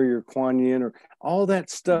Mother Mary or Kuan Yin, or all that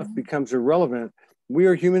stuff becomes irrelevant. We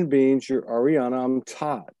are human beings. You're Ariana. I'm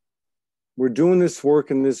Todd. We're doing this work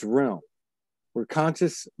in this realm. We're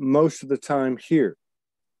conscious most of the time here.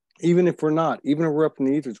 Even if we're not, even if we're up in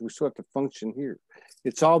the ethers, we still have to function here.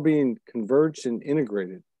 It's all being converged and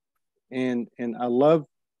integrated. And I love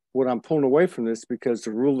what I'm pulling away from this, because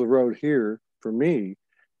the rule of the road here for me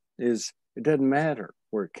is it doesn't matter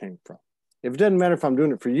where it came from. If it doesn't matter if I'm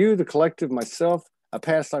doing it for you, the collective, myself, a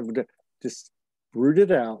past life, just root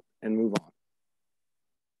it out and move on.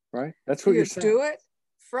 Right? That's what you're saying. Do it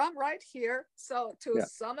from right here. So to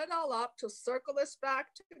sum it all up, to circle this back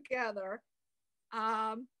together,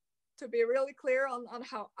 to be really clear on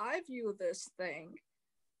how I view this thing,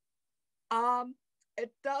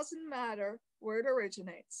 it doesn't matter where it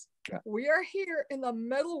originates. Yeah. We are here in the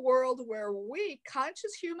middle world where we,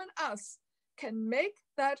 conscious human us, can make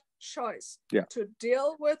that choice to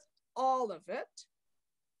deal with all of it,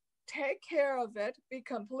 take care of it, be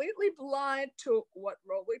completely blind to what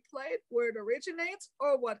role we played, where it originates,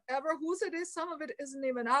 or whatever, whose it is. Some of it isn't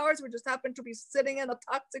even ours. We just happen to be sitting in a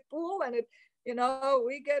toxic pool, and it,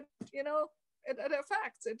 we get, it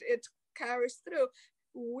affects, it carries through.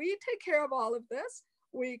 We take care of all of this.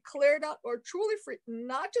 We clear it out, or truly free,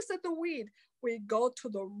 not just at the weed. We go to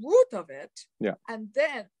the root of it, and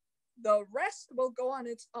then the rest will go on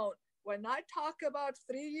its own. When I talk about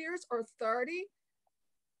 3 years or 30,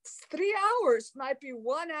 3 hours might be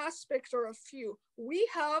one aspect or a few. We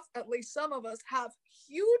have, at least some of us, have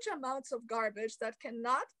huge amounts of garbage that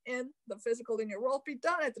cannot, in the physical linear world, be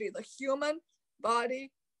done at 3. The human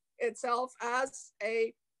body itself as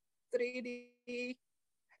a 3D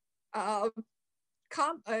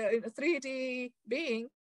 3D being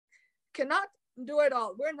cannot do it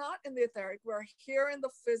all. We're not in the etheric. We're here in the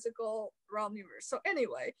physical realm universe. So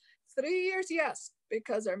anyway, 3 years, yes,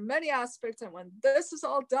 because there are many aspects. And when this is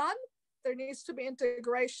all done, there needs to be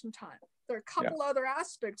integration time. There are a couple other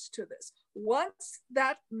aspects to this. Once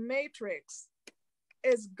that matrix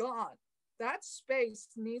is gone, that space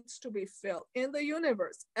needs to be filled. In the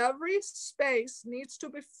universe, every space needs to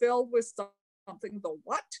be filled with something. The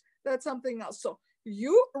what? That's something else. So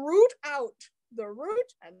you root out the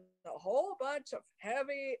root and a whole bunch of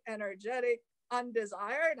heavy, energetic,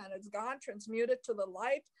 undesired, and it's gone, transmuted to the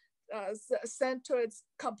light, sent to its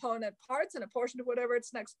component parts and apportioned to whatever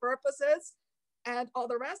its next purpose is, and all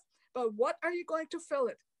the rest. But what are you going to fill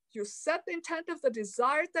it? You set the intent of the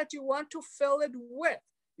desire that you want to fill it with.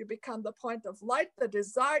 You become the point of light, the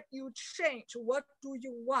desire, you change. What do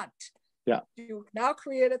you want? Yeah. You now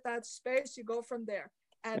created that space, you go from there.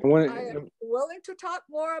 And I am willing to talk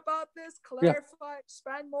more about this, clarify,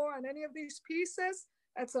 expand more on any of these pieces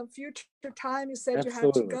at some future time. You said you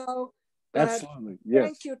had to go. Absolutely. Yes.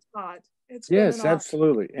 Thank you, Todd. It's yes,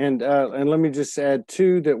 absolutely. And let me just add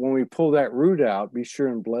too that when we pull that root out, be sure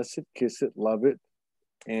and bless it, kiss it, love it,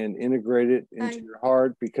 and integrate it into your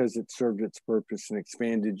heart, because it served its purpose and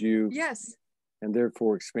expanded you. Yes. And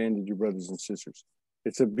therefore expanded your brothers and sisters.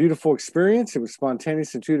 It's a beautiful experience. It was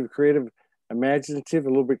spontaneous, intuitive, creative, imaginative, a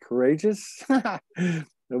little bit courageous.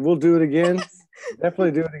 We'll do it again.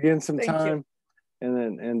 Definitely do it again sometime.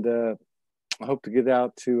 And I hope to get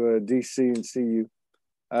out to DC and see you.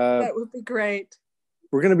 That would be great.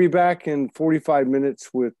 We're going to be back in 45 minutes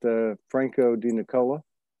with Franco Di Nicola,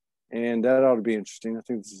 and that ought to be interesting. I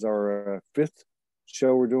think this is our 5th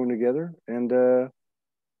show we're doing together, and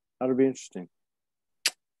ought to be interesting.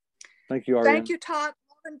 Thank you, Ariana. Thank you, Todd.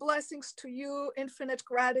 Love and blessings to you. Infinite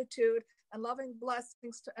gratitude. And loving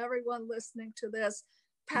blessings to everyone listening to this,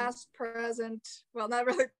 past, present, well, not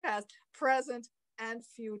really past, present, and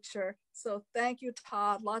future. So thank you,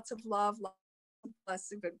 Todd. Lots of love, lots of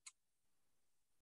blessings.